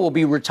 LeBron will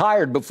be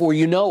retired before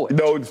you know it.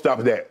 No, stop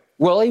that.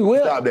 Well, he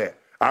will. Stop that.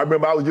 I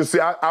remember I was just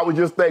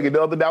thinking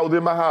the other day, I was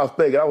in my house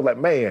thinking, I was like,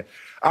 man,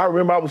 I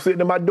remember I was sitting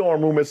in my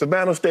dorm room at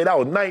Savannah State. I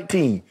was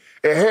 19.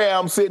 And here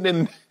I'm sitting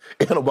in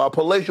a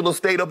palatial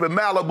estate up in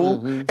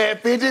Malibu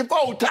at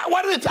 54.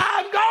 Where did the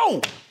time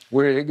go?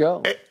 Where did it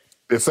go?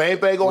 The same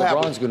thing gonna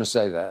happen. LeBron's going to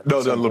say that.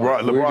 No,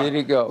 LeBron. Where did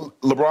it go?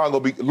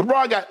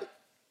 LeBron got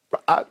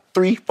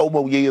 3-4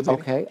 more years.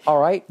 Okay, all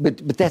right,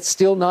 but that's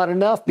still not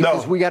enough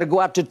because we got to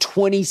go out to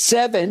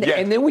 27,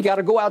 and then we got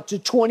to go out to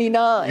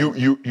 29.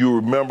 You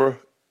remember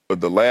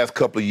the last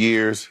couple of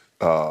years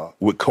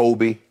with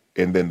Kobe,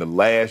 and then the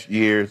last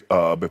years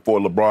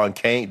before LeBron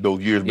came. Those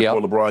years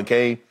before LeBron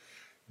came,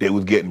 they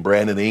was getting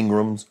Brandon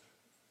Ingram's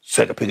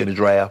second pick in the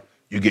draft.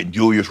 You get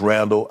Julius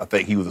Randle. I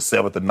think he was the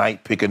 7th or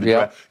 9th pick in the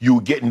draft. You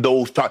were getting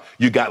those.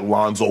 You got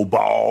Lonzo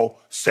Ball,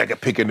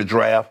 second pick in the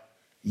draft.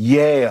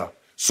 Yeah.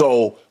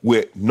 So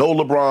with no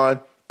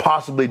LeBron,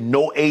 possibly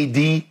no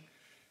AD,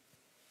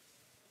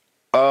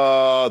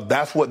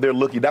 that's what they're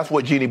looking. That's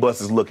what Jeannie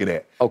Buss is looking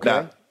at. Okay.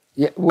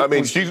 Now, I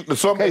mean, she's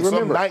some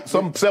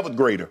 7th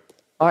grader.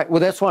 All right,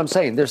 well, that's what I'm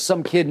saying. There's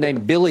some kid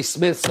named Billy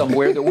Smith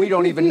somewhere that we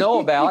don't even know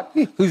about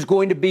who's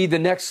going to be the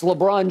next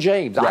LeBron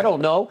James. Right. I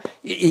don't know.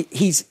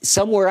 He's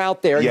somewhere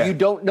out there. You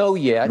don't know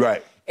yet.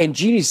 Right. And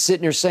Jeannie's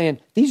sitting there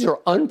saying, these are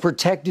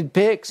unprotected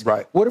picks.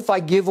 Right. What if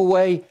I give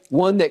away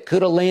one that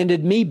could have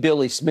landed me,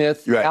 Billy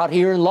Smith, out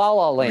here in La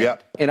La Land?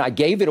 Yep. And I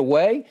gave it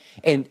away?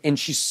 And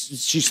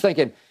she's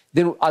thinking,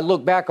 then I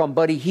look back on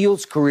Buddy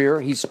Hield's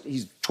career. He's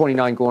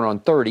 29 going on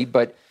 30,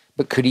 but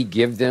could he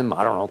give them,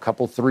 I don't know, a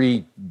couple,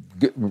 3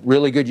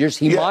 really good years?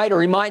 He might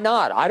or he might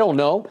not. I don't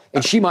know.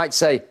 And she might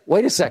say,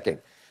 wait a second.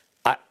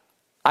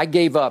 I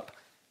gave up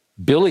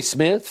Billy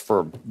Smith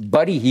for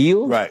Buddy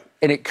Hield. Right.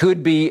 And it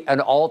could be an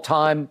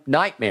all-time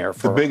nightmare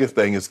for her. The biggest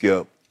thing,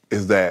 Skip,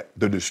 is that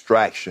the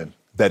distraction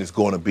that is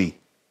going to be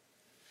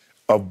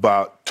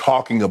about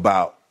talking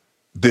about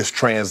this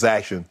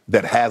transaction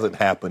that hasn't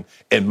happened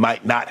and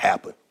might not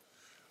happen.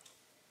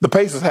 The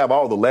Pacers have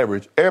all the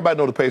leverage. Everybody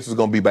knows the Pacers are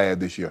going to be bad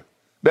this year.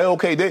 They're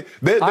okay.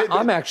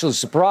 I'm actually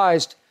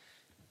surprised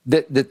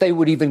that they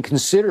would even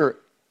consider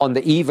on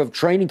the eve of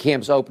training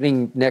camps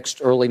opening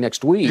early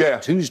next week,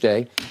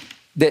 Tuesday,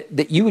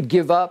 that you would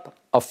give up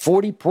a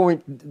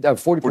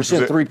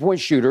 40% three-point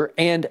shooter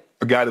and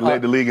a guy that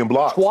led the league in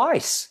blocks.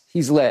 Twice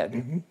he's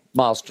led.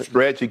 Miles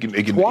Stretch,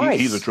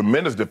 he's a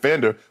tremendous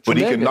defender, but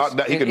he can knock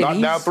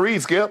down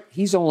threes, Skip.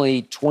 He's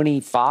only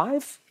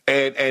 25.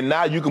 And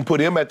now you can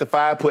put him at the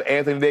 5, put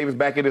Anthony Davis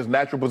back in his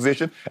natural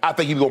position. I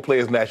think he's going to play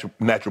his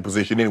natural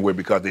position anyway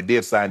because they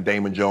did sign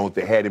Damon Jones.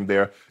 They had him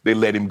there. They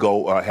let him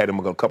go, had him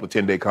a couple of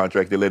 10-day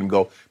contracts. They let him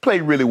go.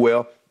 Played really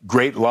well.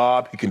 Great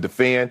lob. He can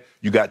defend.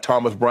 You got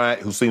Thomas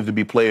Bryant, who seems to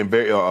be playing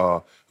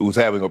who's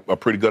having a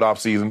pretty good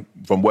offseason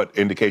from what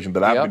indication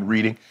that I've been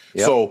reading.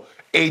 Yep. So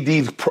AD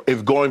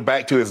is going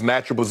back to his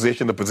natural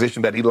position, the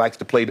position that he likes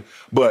to play.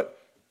 But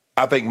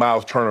I think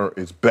Miles Turner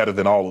is better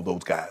than all of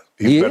those guys.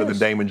 He's better than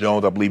Damon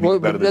Jones. I believe he's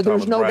better than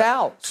Thomas Bryant. There's no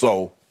doubt.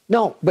 So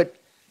no, but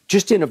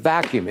just in a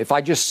vacuum, if I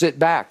just sit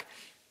back,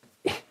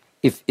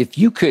 if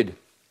you could,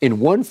 in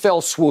one fell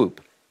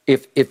swoop,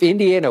 if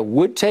Indiana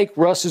would take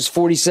Russ's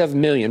 $47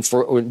 million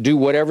or do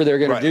whatever they're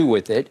going to do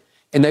with it,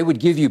 and they would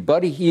give you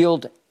Buddy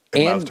Hield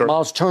and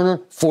Miles Turner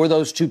for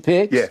those 2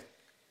 picks,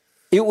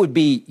 it would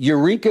be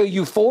eureka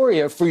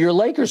euphoria for your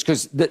Lakers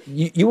because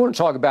you want to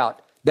talk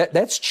about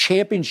that's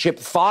championship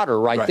fodder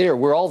right there.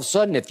 Where all of a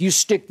sudden, if you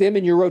stick them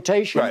in your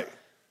rotation,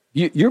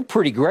 you're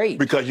pretty great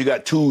because you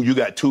got two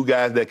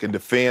guys that can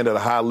defend at a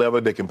high level,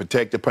 that can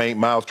protect the paint.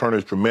 Miles Turner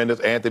is tremendous.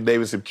 Anthony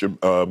Davis,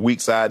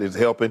 weak side, is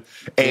helping,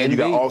 and you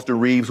got Austin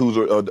Reeves, who's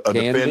a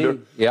defender.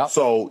 Yeah.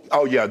 So,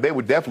 they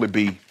would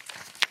definitely be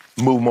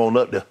moving on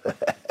up there.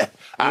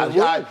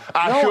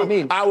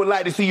 I would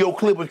like to see your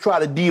Clippers try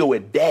to deal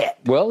with that.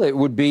 Well, it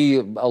would be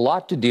a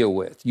lot to deal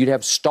with. You'd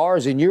have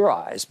stars in your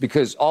eyes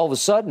because all of a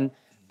sudden,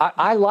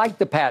 I like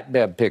the Pat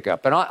Bev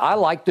pickup, and I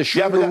like the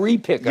Sugar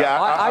pickup.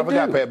 Yeah, I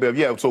forgot Pat Bev.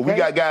 Yeah, so we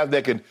got guys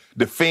that can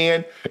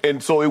defend,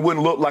 and so it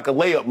wouldn't look like a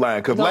layup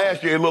line because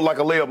last year it looked like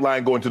a layup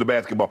line going to the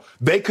basketball.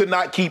 They could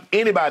not keep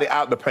anybody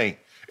out the paint.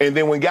 And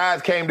then when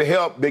guys came to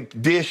help, they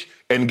dish,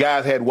 and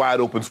guys had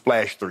wide open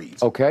splash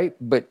threes. Okay,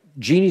 but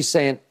Jeannie's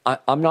saying,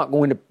 I'm not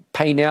going to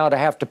pay now to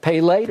have to pay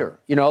later.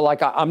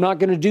 I'm not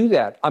going to do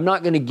that. I'm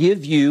not going to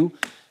give you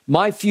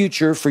my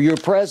future for your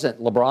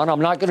present, LeBron. I'm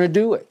not going to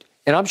do it.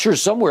 And I'm sure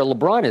somewhere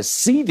LeBron is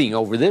seething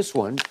over this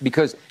one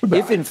because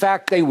if, in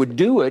fact, they would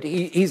do it,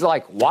 he's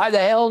like, why the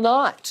hell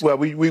not? Well,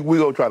 we going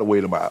to try to wait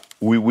them out.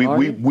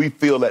 We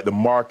feel that the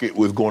market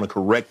was going to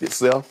correct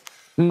itself.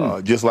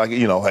 Just like,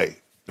 hey,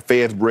 the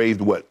Fed's raised,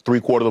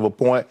 3/4 of a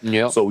point?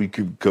 Yep. So we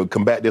could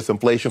combat this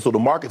inflation. So the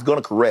market's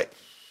going to correct.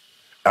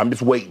 I'm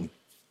just waiting.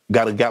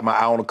 Got my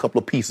eye on a couple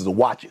of pieces of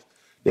watches.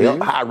 They're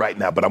up high right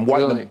now, but I'm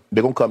watching them.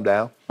 They're going to come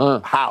down.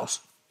 House.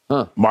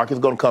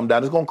 Market's going to come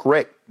down. It's going to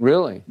correct.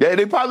 Really? Yeah,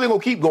 they probably going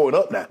to keep going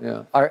up now.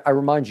 Yeah. I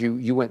remind you,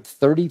 you went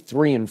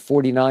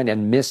 33-49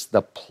 and missed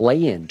the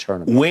play-in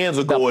tournament. Wins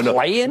are going up. The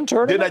play-in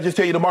tournament? Didn't I just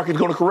tell you the market's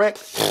going to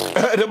correct?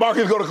 The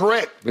market's going to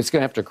correct. It's going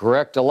to have to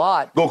correct a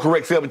lot. Go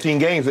correct 17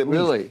 games at least.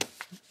 Really?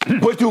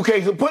 Put 2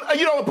 cases.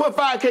 Put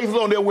 5 cases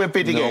on there, win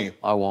 50 games.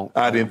 I won't.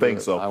 I didn't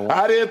think so.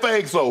 I didn't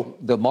think so.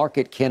 The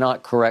market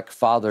cannot correct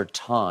Father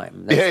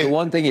Time. That's the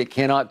one thing it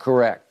cannot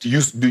correct.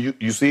 You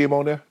see him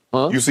on there?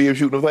 Huh? You see him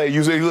shooting the thing?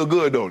 You say he look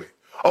good, don't he?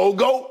 Oh,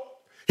 go.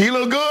 He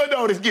look good,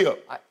 don't he,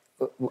 Skip?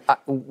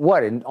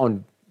 What,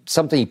 on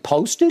something he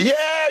posted? Yeah,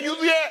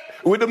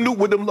 with them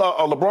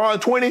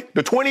LeBron 20,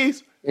 the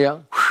 20s. Yeah.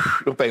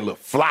 Them things look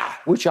fly.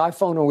 Which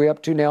iPhone are we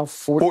up to now?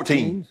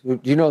 14. Do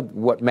you know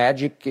what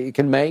magic it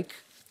can make?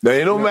 There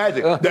ain't no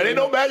magic. That ain't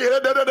no magic. No.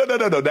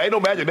 That ain't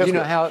no magic. You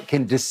know how it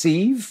can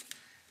deceive?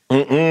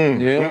 That's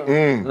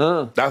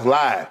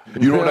live.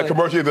 You know what that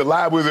commercial is?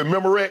 Live was in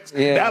Memorex?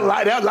 Yeah.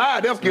 That's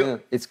live. That's Skip. Yeah.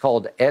 It's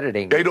called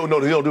editing. They don't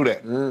know. He don't do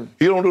that.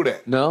 He don't do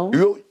that.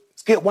 No?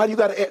 Skip, why do you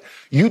got to edit?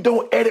 You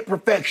don't edit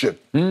perfection.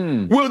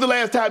 When was the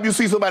last time you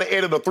see somebody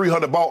edit a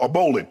 300 ball or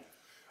bowling?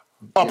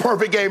 A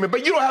perfect game.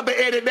 But you don't have to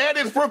edit that.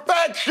 It's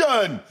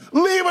perfection.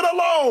 Leave it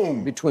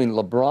alone. Between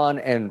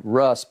LeBron and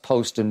Russ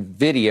posting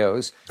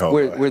videos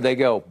where they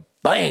go,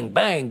 bang,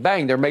 bang,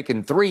 bang. They're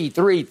making 3,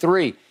 3,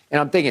 3. And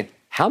I'm thinking,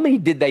 how many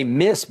did they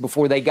miss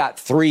before they got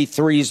 3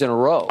 threes in a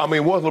row? I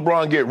mean, once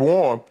LeBron get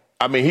warm,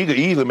 he could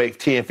easily make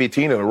 10,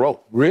 15 in a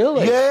row.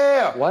 Really?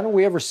 Yeah. Why don't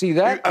we ever see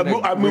that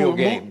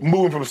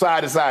moving from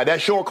side to side.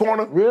 That short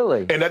corner.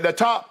 Really? And at the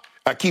top,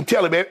 I keep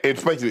telling him,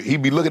 especially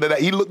he'd be looking at that.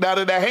 He looked down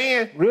at that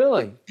hand.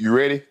 Really? You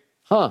ready?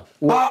 Huh.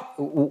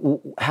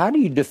 Well, how do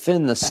you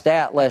defend the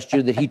stat last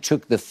year that he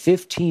took the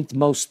 15th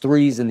most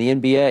threes in the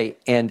NBA,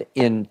 and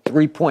in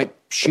three-point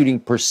shooting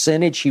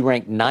percentage, he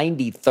ranked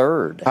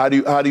 93rd? How do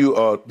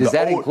you? Does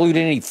that include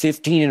any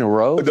 15 in a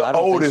row?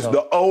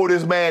 The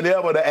oldest man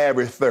ever to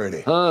average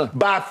 30.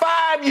 By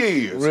 5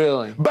 years.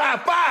 Really?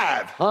 By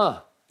 5. Huh.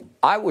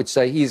 I would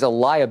say he's a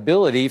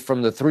liability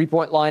from the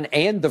three-point line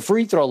and the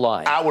free throw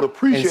line. I would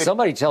appreciate. And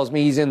somebody tells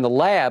me he's in the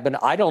lab, and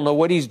I don't know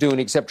what he's doing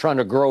except trying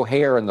to grow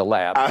hair in the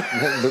lab.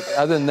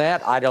 Other than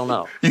that, I don't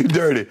know. You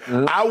dirty.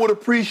 I would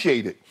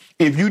appreciate it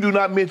if you do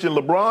not mention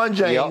LeBron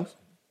James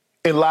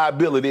and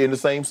liability in the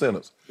same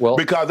sentence. Well,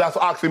 because that's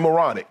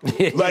oxymoronic.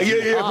 It's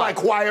like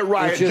quiet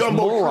riot,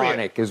 jumbo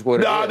moronic is what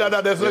it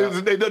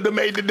is. They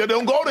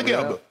don't go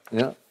together.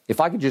 Yeah. If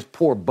I could just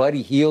pour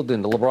Buddy Hield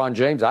into LeBron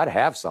James, I'd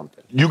have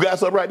something. You got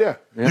something right there.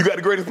 Yeah. You got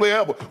the greatest player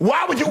ever.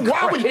 Why would you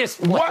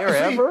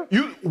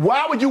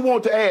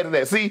want to add to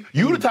that? See,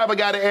 you the type of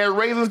guy that add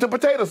raisins to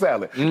potato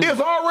salad. It's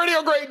already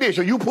a great dish.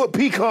 Or you put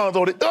pecans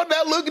on it. Doesn't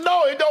that look?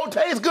 No, it don't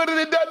taste good and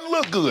it doesn't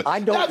look good.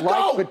 I don't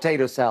like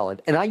potato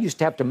salad, and I used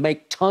to have to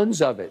make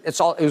tons of it. It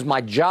was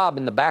my job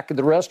in the back of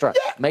the restaurant,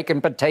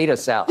 making potato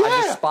salad. Yeah.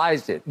 I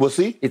despised it. Well,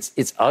 see, it's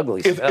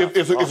ugly.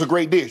 It's a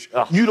great dish.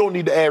 You don't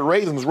need to add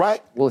raisins,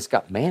 right? Well, it's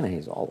got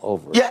mayonnaise all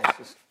over it. Yeah.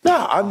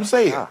 I'm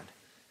saying. God.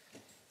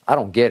 I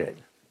don't get it.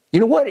 You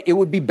know what? It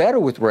would be better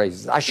with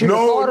raisins. I should have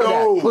thought of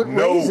that. Put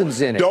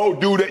raisins in it.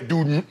 Don't do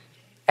that.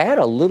 Add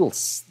a little.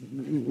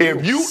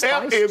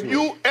 If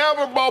you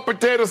ever bought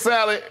potato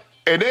salad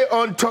and they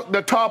untucked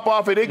the top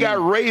off and they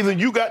got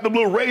raisins, you got them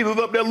little raisins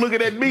up there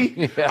looking at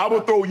me, I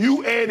would throw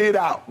you and it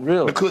out.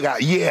 Really? The cookout.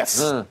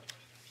 Yes.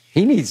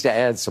 He needs to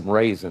add some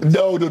raisins.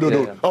 No.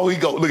 Oh, he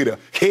go. Look at that.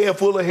 Head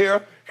full of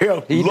hair.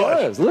 Hair he lush.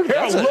 Does. Look,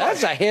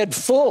 that's a head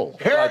full.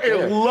 Hair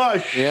is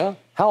lush. Yeah.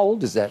 How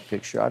old is that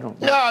picture? I don't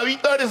know. No, he's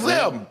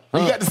 37. He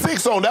got the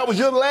 6 on. That was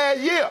your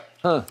last year.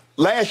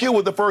 Last year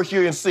was the first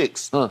year in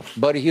 6.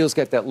 Buddy Hield's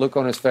got that look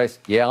on his face.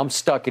 Yeah, I'm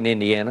stuck in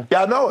Indiana.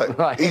 Yeah, I know it.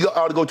 Right. He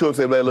ought to go to him and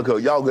say, man, look,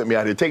 y'all get me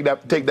out of here. Take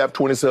that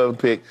 27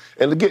 pick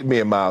and get me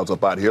and Miles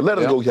up out of here. Let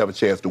us go have a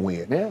chance to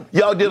win. Yeah.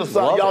 Y'all did a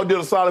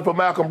solid for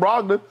Malcolm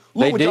Brogdon.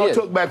 Look what y'all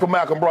took back from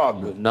Malcolm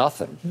Brogdon.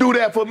 Nothing. Do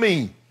that for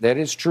me. That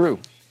is true.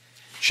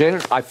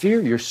 Shannon, I fear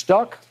you're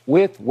stuck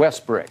with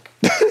Westbrick.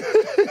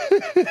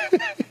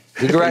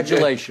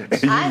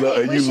 Congratulations. I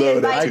think we should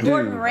invite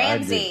Gordon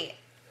Ramsay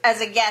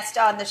as a guest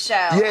on the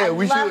show. Yeah,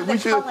 we love the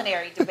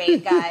culinary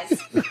debate,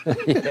 guys.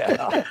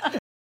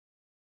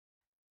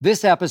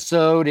 This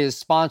episode is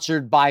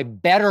sponsored by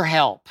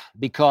BetterHelp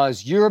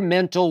because your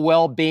mental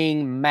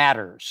well-being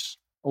matters.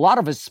 A lot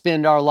of us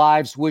spend our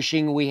lives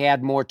wishing we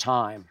had more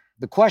time.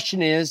 The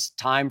question is,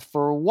 time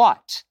for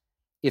what?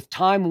 If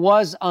time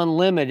was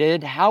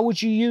unlimited, how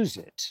would you use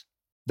it?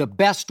 The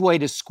best way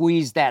to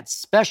squeeze that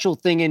special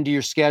thing into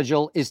your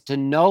schedule is to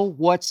know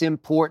what's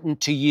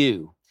important to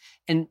you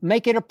and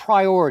make it a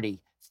priority.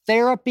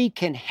 Therapy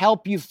can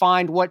help you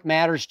find what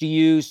matters to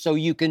you so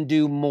you can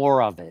do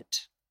more of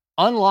it.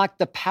 Unlock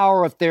the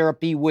power of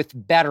therapy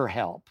with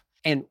BetterHelp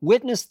and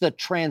witness the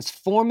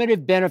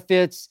transformative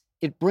benefits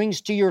it brings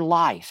to your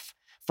life,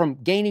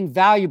 from gaining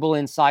valuable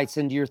insights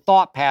into your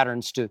thought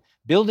patterns to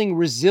building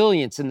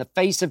resilience in the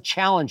face of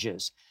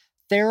challenges.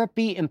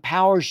 Therapy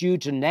empowers you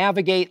to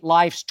navigate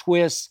life's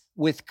twists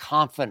with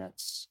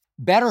confidence.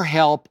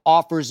 BetterHelp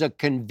offers a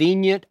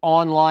convenient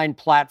online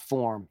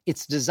platform.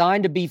 It's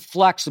designed to be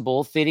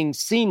flexible, fitting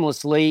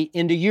seamlessly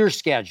into your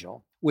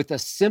schedule. With a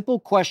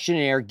simple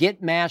questionnaire,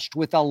 get matched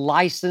with a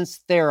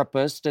licensed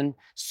therapist and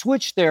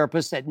switch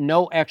therapists at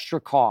no extra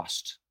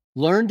cost.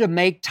 Learn to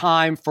make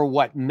time for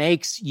what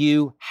makes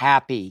you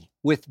happy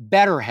with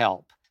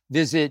BetterHelp.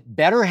 Visit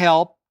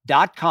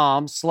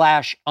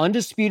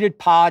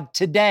BetterHelp.com/undisputedpod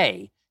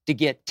today to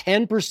get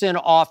 10%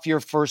 off your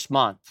first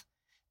month.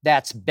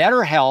 That's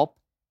BetterHelp,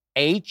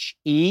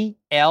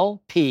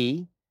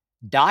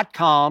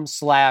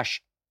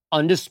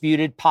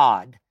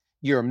 HELP.com/undisputedpod.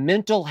 Your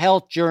mental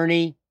health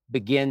journey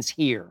begins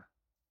here.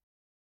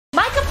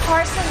 Micah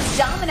Parsons'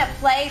 dominant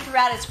play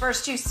throughout his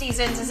first 2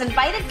 seasons has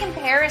invited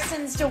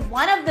comparisons to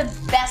one of the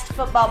best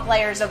football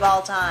players of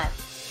all time,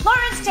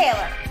 Lawrence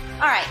Taylor.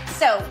 All right,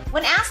 so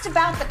when asked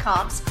about the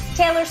comps,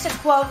 Taylor said,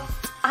 quote,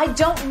 "I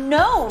don't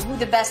know who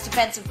the best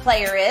defensive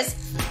player is,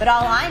 but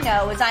all I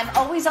know is I'm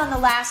always on the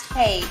last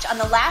page, on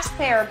the last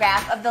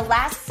paragraph of the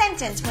last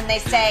sentence when they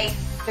say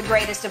the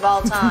greatest of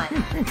all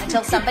time.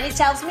 Until somebody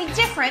tells me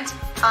different,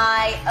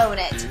 I own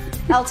it."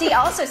 LT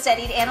also said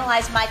he'd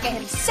analyze Micah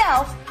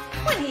himself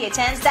when he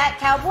attends that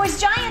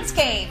Cowboys-Giants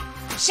game.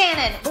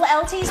 Shannon, will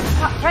LT's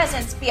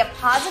presence be a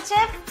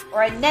positive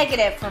or a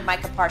negative for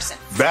Micah Parsons?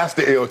 That's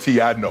the LT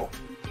I know.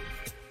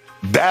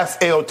 That's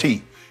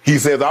LT. He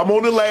says, I'm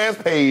on the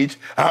last page,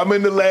 I'm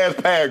in the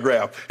last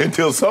paragraph.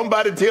 Until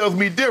somebody tells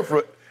me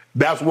different,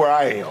 that's where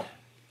I am.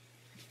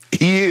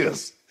 He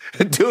is.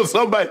 Until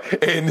somebody,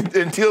 and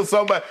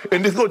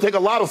it's going to take a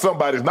lot of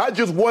somebodies, not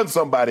just one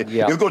somebody.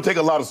 Yep. It's going to take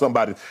a lot of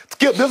somebody.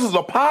 Skip, this is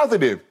a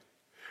positive.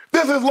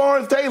 This is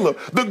Lawrence Taylor,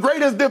 the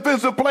greatest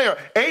defensive player.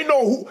 Ain't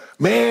no who,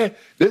 man,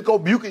 this go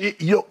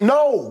Bucs.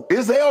 No,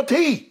 it's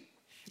LT.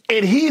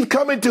 And he's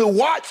coming to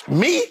watch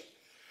me.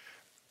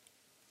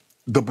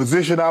 The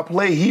position I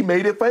play, he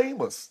made it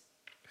famous.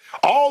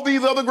 All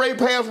these other great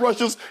pass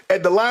rushers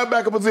at the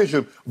linebacker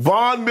position,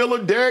 Von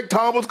Miller, Derek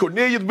Thomas,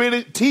 Cornelius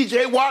Bennett,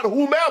 T.J. Watt,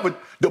 whomever,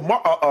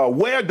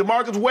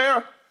 DeMarcus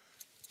Ware.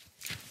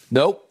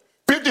 Nope.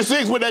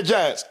 56 with that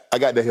Giants. I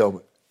got the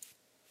helmet.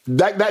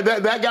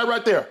 That guy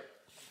right there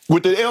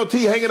with the LT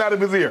hanging out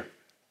of his ear.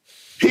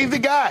 He's the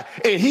guy.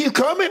 And he's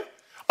coming.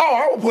 Oh,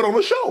 I will put on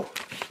a show.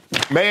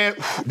 Man,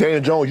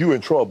 Dan Jones, you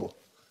in trouble.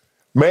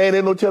 Man,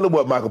 ain't no telling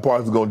what Michael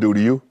Parsons is going to do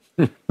to you.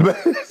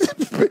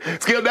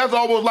 Skip, that's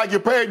almost like your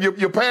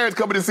parents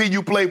coming to see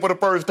you play for the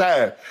first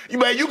time.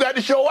 You got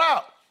to show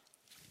out.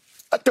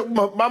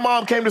 My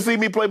mom came to see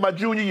me play my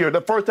junior year,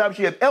 the first time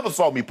she had ever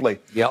saw me play.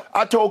 Yep.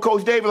 I told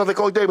Coach Davis,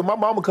 Coach Davis, my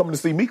mama coming to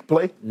see me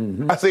play.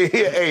 Mm-hmm. I said,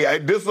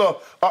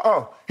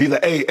 He's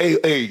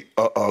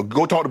like,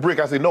 go talk to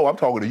Brick. I said, no, I'm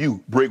talking to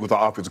you. Brick was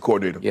our offensive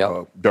coordinator,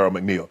 Darryl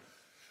McNeil.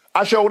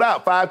 I showed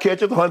out, 5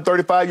 catches,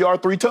 135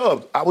 yards, 3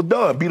 tubs. I was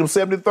done. Beat them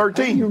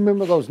 70-13. You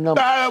remember those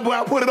numbers?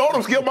 I put it on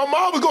them, Skip. My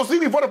mom was going to see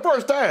me for the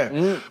first time.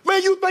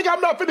 Man, you think I'm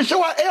not finna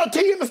show out LT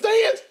in the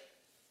stands?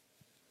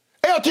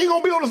 LT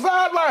going to be on the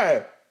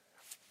sideline.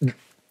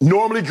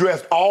 Normally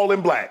dressed all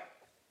in black.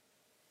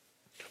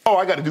 Oh,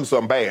 I got to do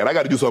something bad. I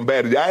got to do something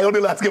bad today. I got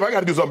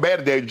to do something bad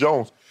to Dave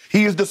Jones.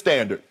 He is the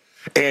standard.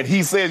 And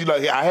he says,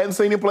 I hadn't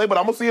seen him play, but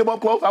I'm going to see him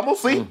up close. I'm going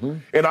to see. Mm-hmm.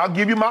 And I'll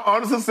give you my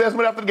honest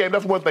assessment after the game.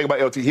 That's one thing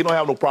about LT. He don't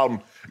have no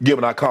problem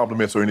giving out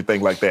compliments or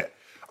anything like that.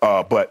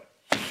 But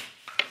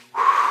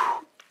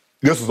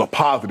this is a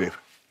positive.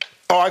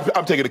 Oh,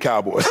 I'm taking the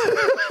Cowboys.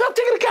 I'm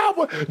taking the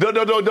Cowboys.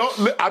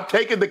 No. I'm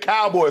taking the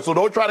Cowboys. So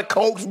don't try to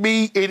coax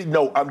me.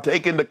 No, I'm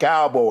taking the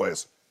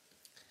Cowboys.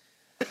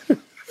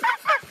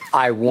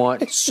 I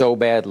want so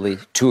badly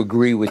to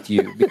agree with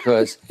you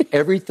because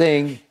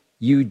everything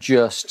you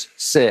just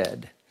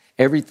said,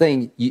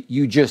 everything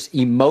you just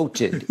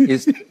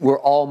emoted were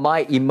all my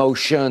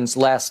emotions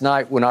last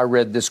night when I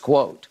read this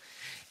quote.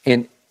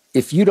 And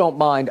if you don't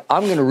mind,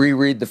 I'm going to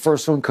reread the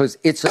first one because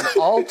it's an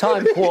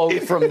all-time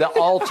quote from the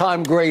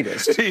all-time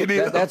greatest.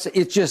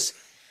 It's just,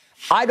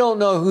 I don't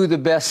know who the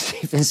best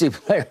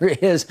defensive player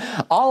is.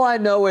 All I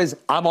know is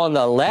I'm on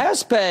the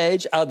last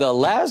page of the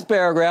last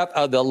paragraph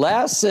of the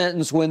last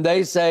sentence when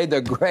they say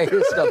the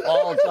greatest of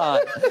all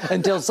time.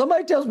 Until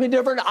somebody tells me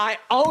different, I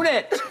own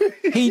it.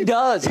 He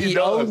does. He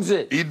owns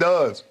it. He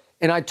does.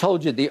 And I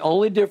told you the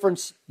only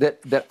difference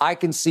that I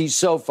can see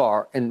so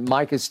far, and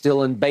Mike is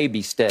still in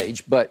baby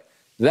stage, but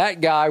that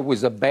guy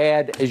was a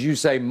bad, as you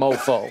say,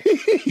 mofo.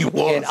 He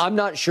was. And I'm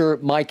not sure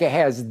Micah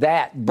has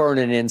that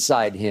burning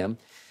inside him.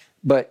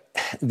 But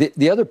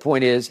the other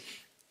point is,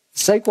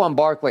 Saquon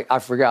Barkley, I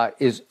forgot,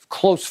 is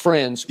close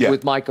friends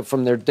with Micah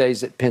from their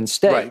days at Penn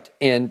State. Right.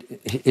 And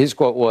his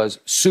quote was,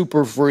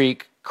 super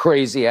freak,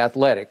 crazy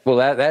athletic. Well,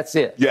 that's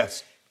it.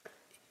 Yes.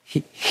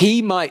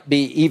 He might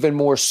be even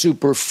more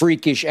super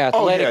freakish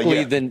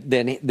athletically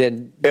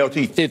than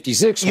LT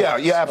 56. Yeah,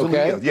 absolutely.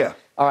 Okay? Yeah.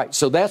 All right,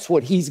 so that's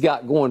what he's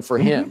got going for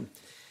him.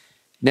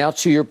 Now,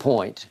 to your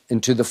point,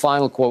 and to the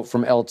final quote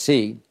from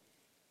LT,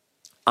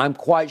 I'm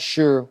quite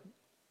sure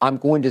I'm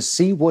going to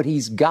see what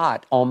he's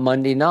got on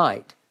Monday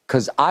night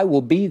because I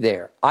will be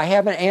there. I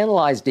haven't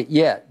analyzed it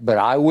yet, but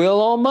I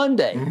will on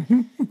Monday.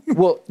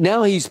 Well,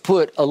 now he's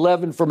put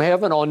 11 from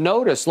heaven on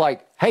notice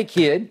like, hey,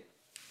 kid,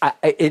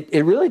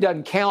 it really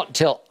doesn't count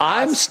till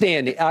I'm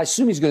standing. I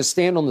assume he's going to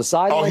stand on the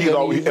sideline.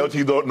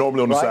 LT's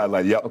normally on the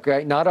sideline, yep.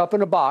 Okay, not up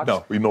in a box.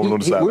 No, he's normally on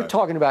the sideline. We're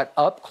talking about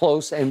up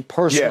close and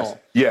personal.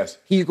 Yes.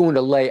 He's going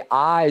to lay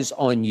eyes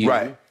on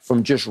you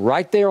from just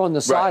right there on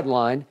the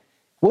sideline.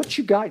 What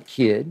you got,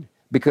 kid?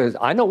 Because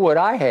I know what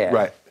I had.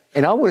 Right.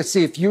 And I want to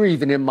see if you're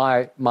even in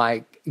my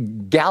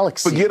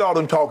galaxy. Forget all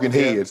them talking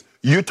heads.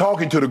 You're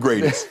talking to the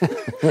greatest.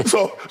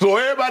 so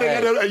everybody,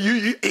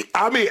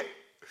 I'm it.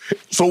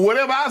 So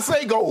whatever I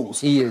say goes.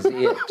 He is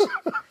it.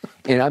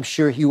 And I'm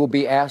sure he will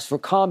be asked for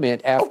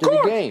comment after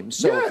the game.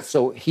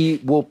 So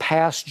he will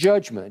pass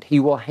judgment.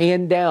 He will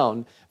hand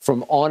down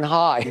from on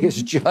high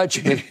his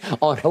judgment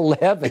on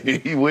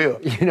 11. He will.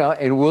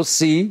 And we'll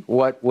see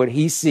what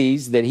he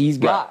sees that he's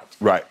got.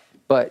 Right.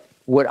 But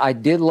what I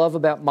did love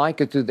about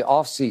Micah through the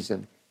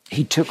offseason,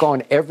 he took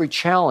on every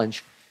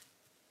challenge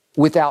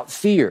without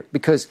fear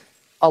because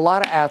a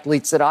lot of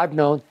athletes that I've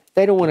known,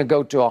 they don't want to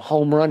go to a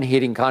home run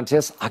hitting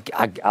contest.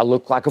 I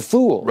look like a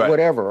fool,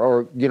 whatever,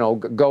 or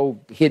go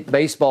hit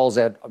baseballs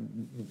at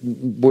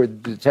where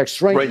the Texas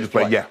Rangers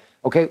play. Yeah.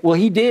 Okay, well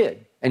he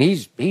did, and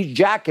he's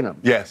jacking them.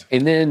 Yes.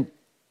 And then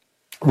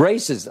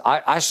races,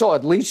 I saw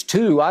at least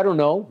 2. I don't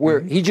know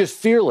where he's just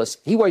fearless.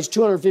 He weighs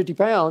 250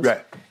 pounds.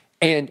 Right.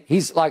 And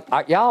he's like,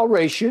 I'll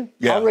race you.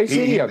 Yeah, I'll race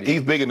any of you.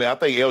 He's bigger than, I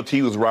think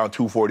LT was around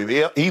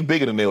 240. He's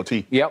bigger than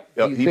LT. Yep.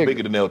 He's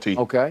bigger than LT.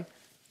 Okay.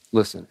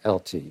 Listen,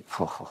 LT.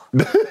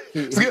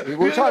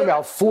 We're talking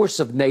about force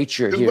of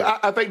nature here.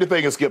 I think the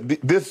thing is, Skip,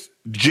 this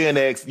Gen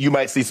X, you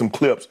might see some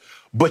clips,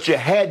 but you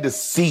had to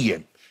see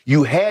it.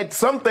 You had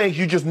some things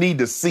you just need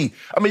to see.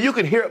 I mean, you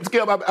can hear,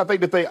 Skip, I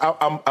think the thing,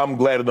 I'm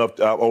glad enough,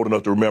 old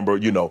enough to remember,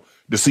 to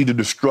see the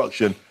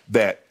destruction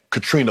that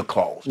Katrina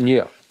caused.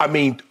 Yeah. I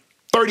mean,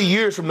 30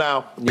 years from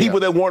now, people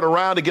that weren't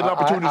around to get an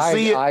opportunity to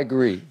see it. I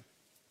agree.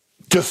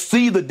 To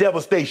see the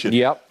devastation.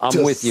 Yep,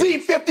 I'm with you. To see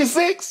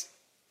 56,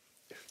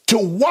 to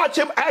watch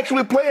him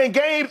actually playing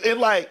games and,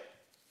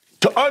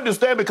 to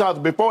understand, because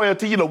before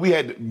LT, we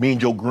had Mean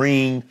Joe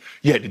Green,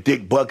 you had the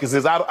Dick Buckus.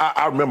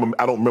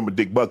 I don't remember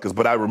Dick Buckus,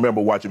 but I remember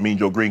watching Mean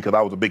Joe Green because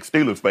I was a big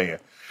Steelers fan.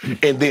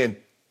 And then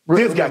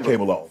this guy came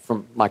along.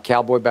 From my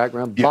Cowboy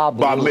background, Bob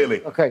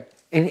Lilly. Okay.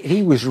 And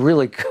he was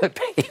really good,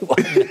 but he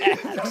wasn't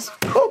that.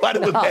 Nobody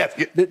was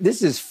basket.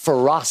 This is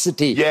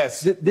ferocity.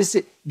 Yes.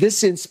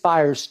 This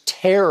inspires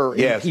terror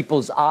in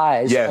people's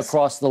eyes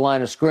across the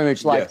line of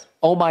scrimmage. Like,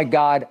 oh, my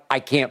God, I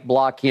can't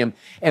block him.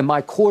 And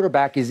my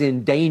quarterback is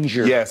in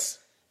danger. Yes.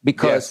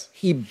 Because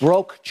he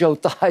broke Joe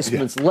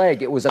Theismann's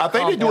leg. It was a I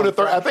think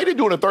they're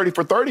doing a 30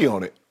 for 30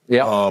 on it.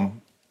 Yeah.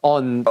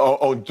 On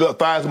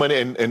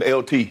Theismann and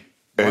LT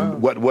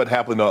and what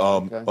happened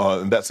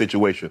in that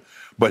situation.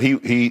 But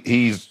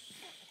he's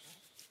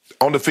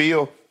on the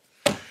field.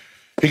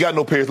 He got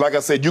no peers. Like I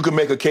said, you can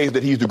make a case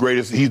that he's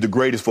the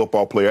greatest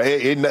football player.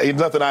 It's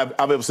nothing I've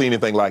ever seen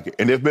anything like it.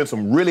 And there've been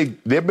some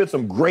great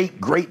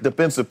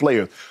defensive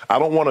players. I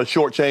don't want to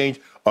shortchange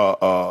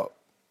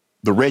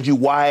the Reggie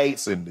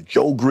Whites and the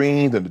Joe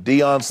Greens and the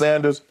Deion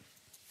Sanders.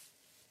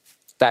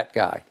 That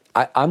guy.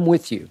 I'm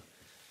with you.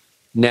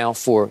 Now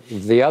for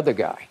the other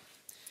guy,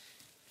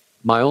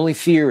 my only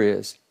fear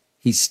is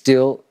he's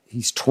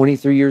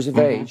 23 years of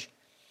age.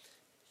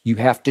 You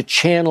have to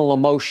channel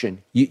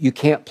emotion. You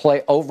can't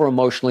play over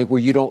emotionally where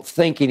you don't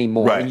think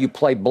anymore. Right. When you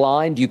play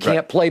blind, you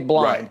can't play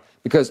blind. Right.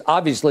 Because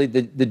obviously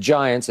the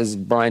Giants, as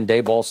Brian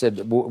Daboll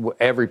said,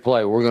 every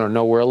play we're going to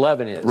know where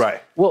 11 is.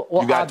 Right. Well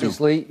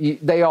obviously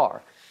they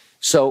are.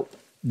 So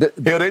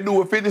they knew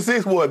what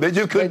 56 was. They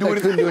just couldn't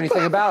do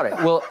anything about it.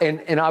 Well,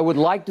 and I would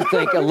like to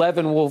think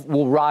 11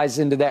 will rise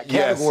into that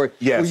category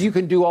where you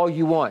can do all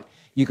you want.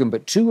 You can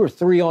put 2 or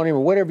 3 on him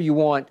or whatever you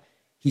want.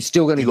 He's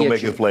still going to get you. He's going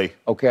to make his play.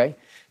 Okay?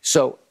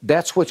 So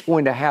that's what's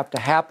going to have to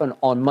happen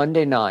on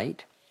Monday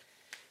night.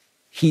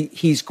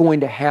 He's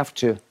going to have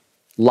to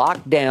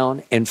lock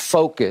down and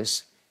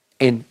focus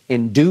and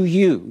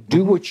do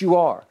what you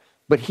are.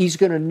 But he's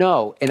going to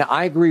know, and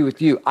I agree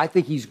with you, I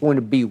think he's going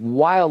to be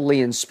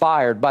wildly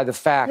inspired by the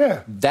fact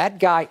that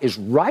guy is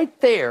right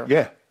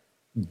there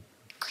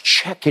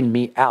checking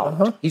me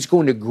out. He's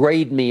going to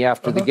grade me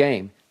after the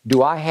game.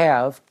 Do I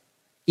have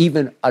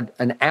even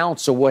an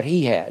ounce of what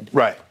he had?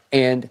 Right.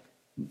 And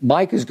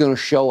Mike is going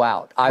to show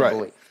out, I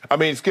believe. I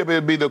mean, Skip,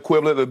 it'd be the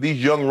equivalent of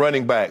these young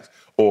running backs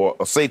or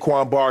a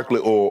Saquon Barkley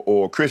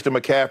or Christian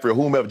McCaffrey or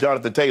whomever,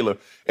 Jonathan Taylor,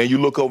 and you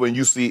look over and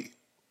you see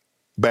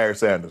Barry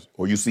Sanders,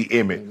 or you see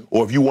Emmett,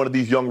 or if you're one of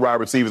these young wide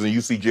receivers and you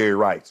see Jerry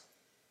Rice.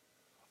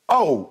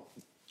 Oh,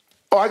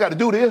 I got to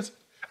do this.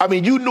 I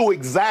mean, you knew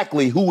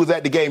exactly who was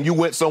at the game. You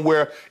went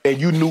somewhere and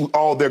you knew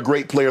all their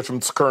great players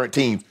from current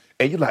teams.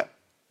 And you're like,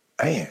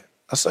 man,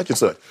 that's such and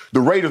such.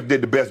 The Raiders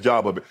did the best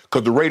job of it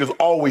because the Raiders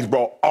always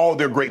brought all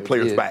their great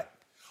players back.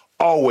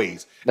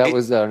 Always. That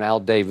was an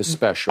Al Davis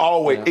special.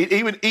 Always.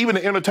 Yeah. Even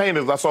the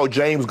entertainers, I saw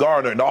James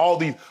Garner and all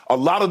these, a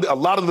lot of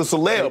the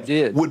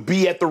celebs would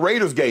be at the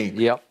Raiders game.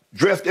 Yep.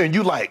 Dressed, and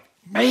you like,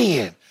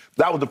 man,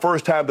 that was the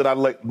first time that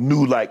I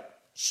knew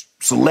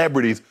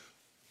celebrities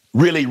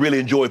really, really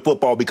enjoy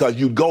football because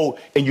you go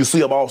and you see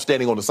them all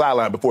standing on the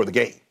sideline before the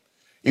game.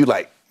 You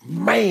like,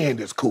 man,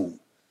 that's cool.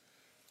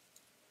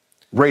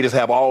 Raiders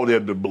have all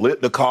the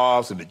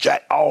Blitnikoffs and the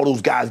Jack, all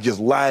those guys just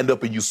lined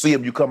up, and you see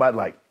them, you come out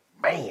like,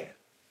 man.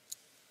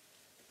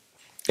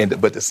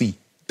 But to see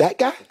that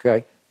guy.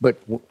 Okay, but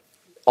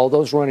all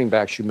those running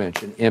backs you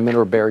mentioned, Emmett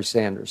or Barry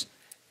Sanders,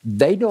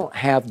 they don't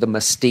have the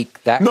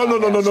mystique that No.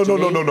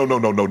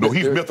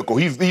 He's mythical.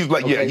 He's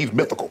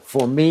mythical.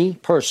 For me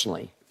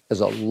personally, as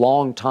a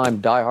longtime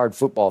diehard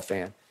football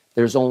fan,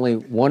 there's only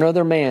one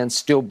other man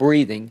still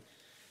breathing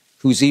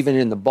who's even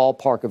in the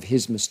ballpark of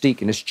his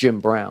mystique, and it's Jim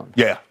Brown.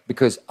 Yeah.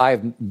 Because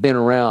I've been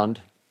around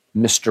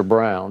Mr.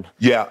 Brown.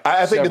 Yeah,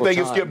 I think the thing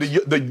is, Skip,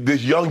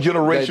 this young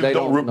generation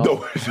don't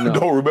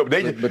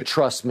remember. But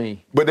trust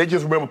me. But they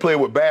just remember playing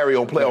with Barry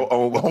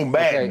on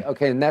Madden.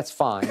 Okay, and that's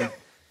fine.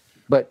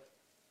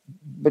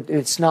 But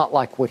it's not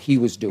like what he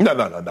was doing.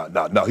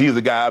 No. He's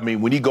a guy. I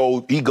mean, when he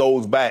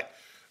goes back.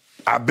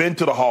 I've been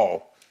to the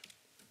hall.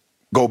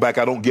 Go back.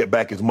 I don't get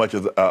back as much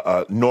as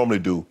I normally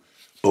do.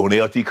 But when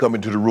LT come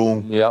into the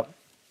room,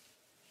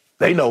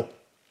 they know.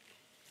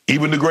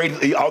 Even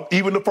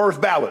the first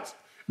ballots,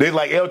 they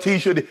like LT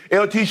shouldn't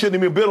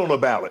even been on the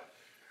ballot.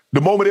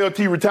 The moment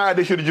LT retired,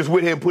 they should have just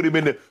went ahead and put him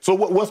in there. So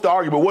what's the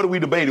argument? What are we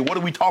debating? What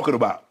are we talking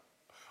about?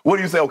 What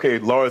do you say? Okay,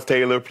 Lawrence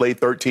Taylor played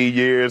 13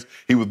 years.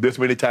 He was this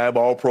many time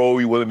All-Pro.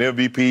 He was an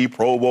MVP,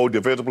 Pro Bowl,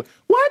 defensive player.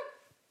 What?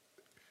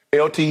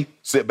 LT,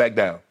 sit back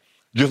down.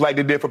 Just like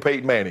they did for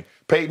Peyton Manning.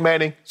 Peyton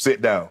Manning,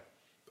 sit down.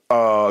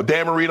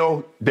 Dan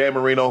Marino,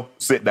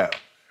 sit down.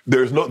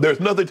 There's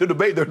nothing to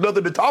debate. There's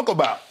nothing to talk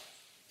about.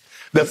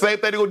 The same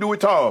thing they're going to do with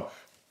Tom.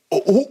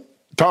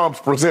 Tom's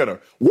presenter.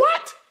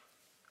 What?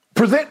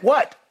 Present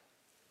what?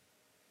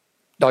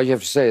 All you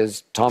have to say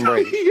is Tom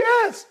Brady.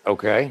 Yes.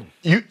 Okay.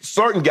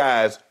 Certain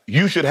guys,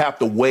 you should have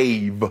to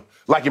waive.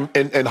 Like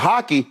in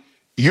hockey,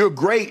 you're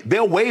great.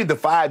 They'll waive the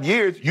 5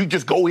 years. You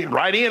just go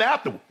right in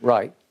afterward.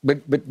 Right.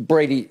 But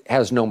Brady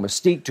has no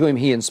mystique to him.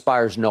 He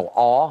inspires no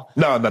awe.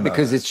 No.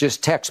 Because it's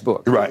just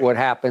textbook. Right. What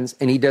happens.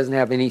 And he doesn't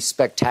have any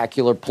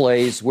spectacular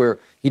plays where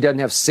he doesn't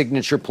have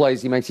signature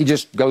plays he makes. He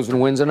just goes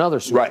and wins another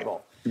Super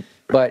Bowl.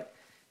 But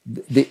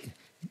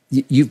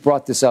You've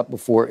brought this up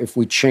before. If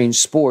we change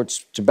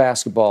sports to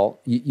basketball,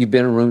 you've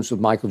been in rooms with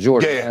Michael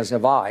Jordan, as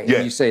have I.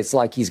 And you say it's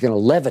like he's going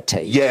to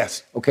levitate.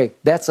 Yes. Okay,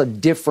 that's a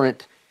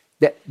different,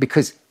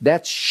 because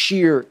that's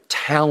sheer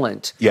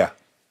talent. Yeah.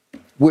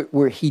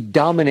 Where he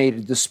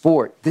dominated the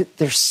sport.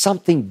 There's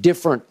something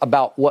different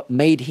about what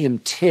made him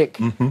tick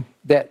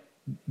that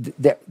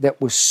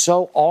was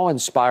so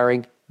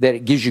awe-inspiring that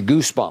it gives you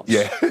goosebumps.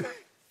 Yeah.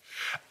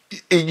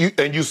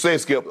 and you say,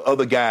 Skip,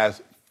 other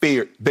guys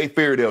feared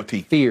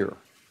LT. Fear.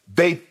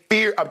 They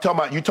fear. You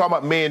talking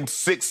about men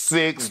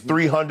 6'6",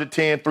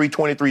 310,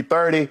 320,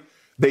 330.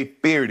 They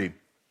feared him.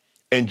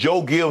 And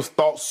Joe Gibbs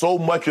thought so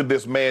much of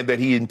this man that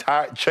he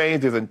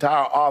changed his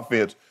entire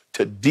offense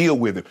to deal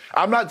with him.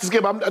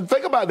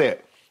 Think about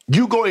that.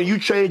 You go and you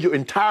change your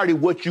entirety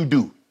what you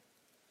do.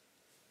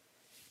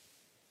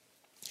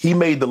 He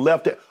made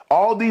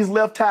all these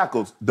left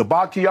tackles, the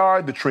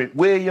Bakhtiari, the Trent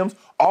Williams,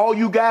 all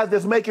you guys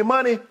that's making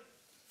money,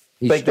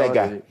 thank that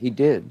guy. He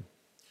did.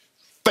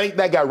 Thank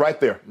that guy right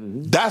there.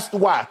 That's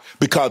why.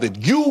 Because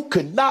if you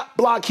could not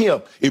block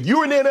him, if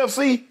you're in the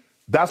NFC,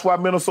 that's why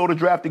Minnesota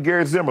drafted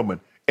Garrett Zimmerman.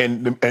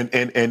 And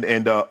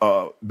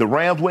the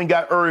Rams went and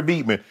got Irv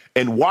Eatman.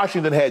 And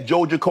Washington had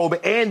Joe Jacoby.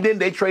 And then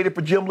they traded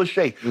for Jim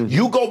Lachey.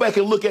 You go back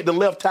and look at the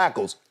left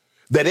tackles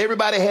that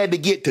everybody had to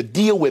get to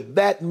deal with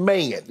that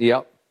man.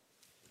 Yep.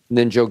 And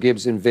then Joe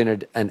Gibbs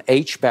invented an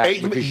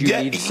H-back because you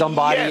need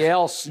somebody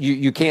else.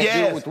 You can't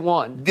deal with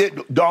one.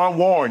 Don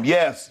Warren,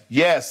 yes.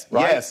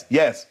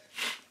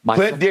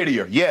 Clint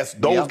Didier, yes.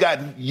 Those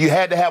guys, you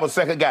had to have a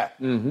second guy.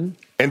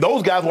 And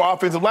those guys were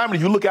offensive linemen.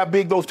 If you look how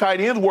big those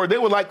tight ends were, they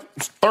were like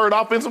third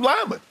offensive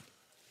linemen.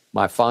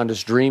 My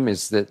fondest dream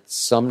is that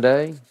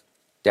someday,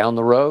 down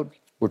the road,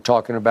 we're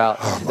talking about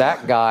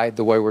that guy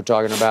the way we're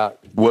talking about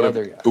the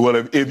other guy. Well,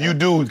 if you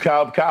do,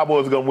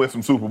 Cowboys are going to win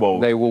some Super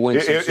Bowls. They will win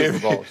some Super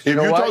Bowls.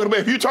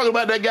 If you're talking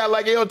about that guy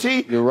like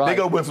LT, you're right. They're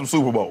going to win some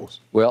Super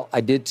Bowls. Well,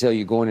 I did tell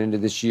you going into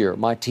this year,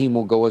 my team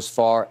will go as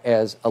far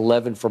as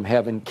 11 from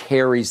heaven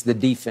carries the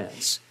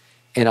defense.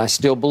 And I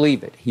still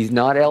believe it. He's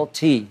not LT.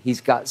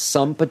 He's got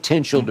some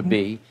potential to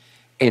be.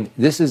 And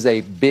this is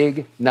a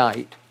big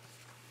night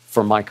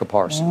for Micah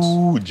Parsons.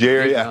 Ooh,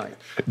 Jerry.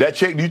 That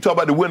check, you talk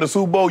about to win the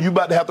Super Bowl, you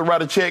about to have to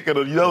write a check in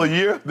another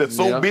year that's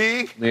so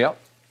big. Yep.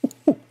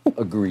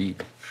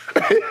 Agreed.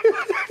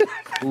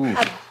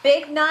 A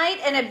big night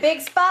and a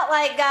big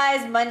spotlight,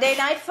 guys. Monday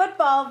Night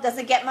Football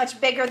doesn't get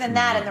much bigger than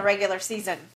that in the regular season.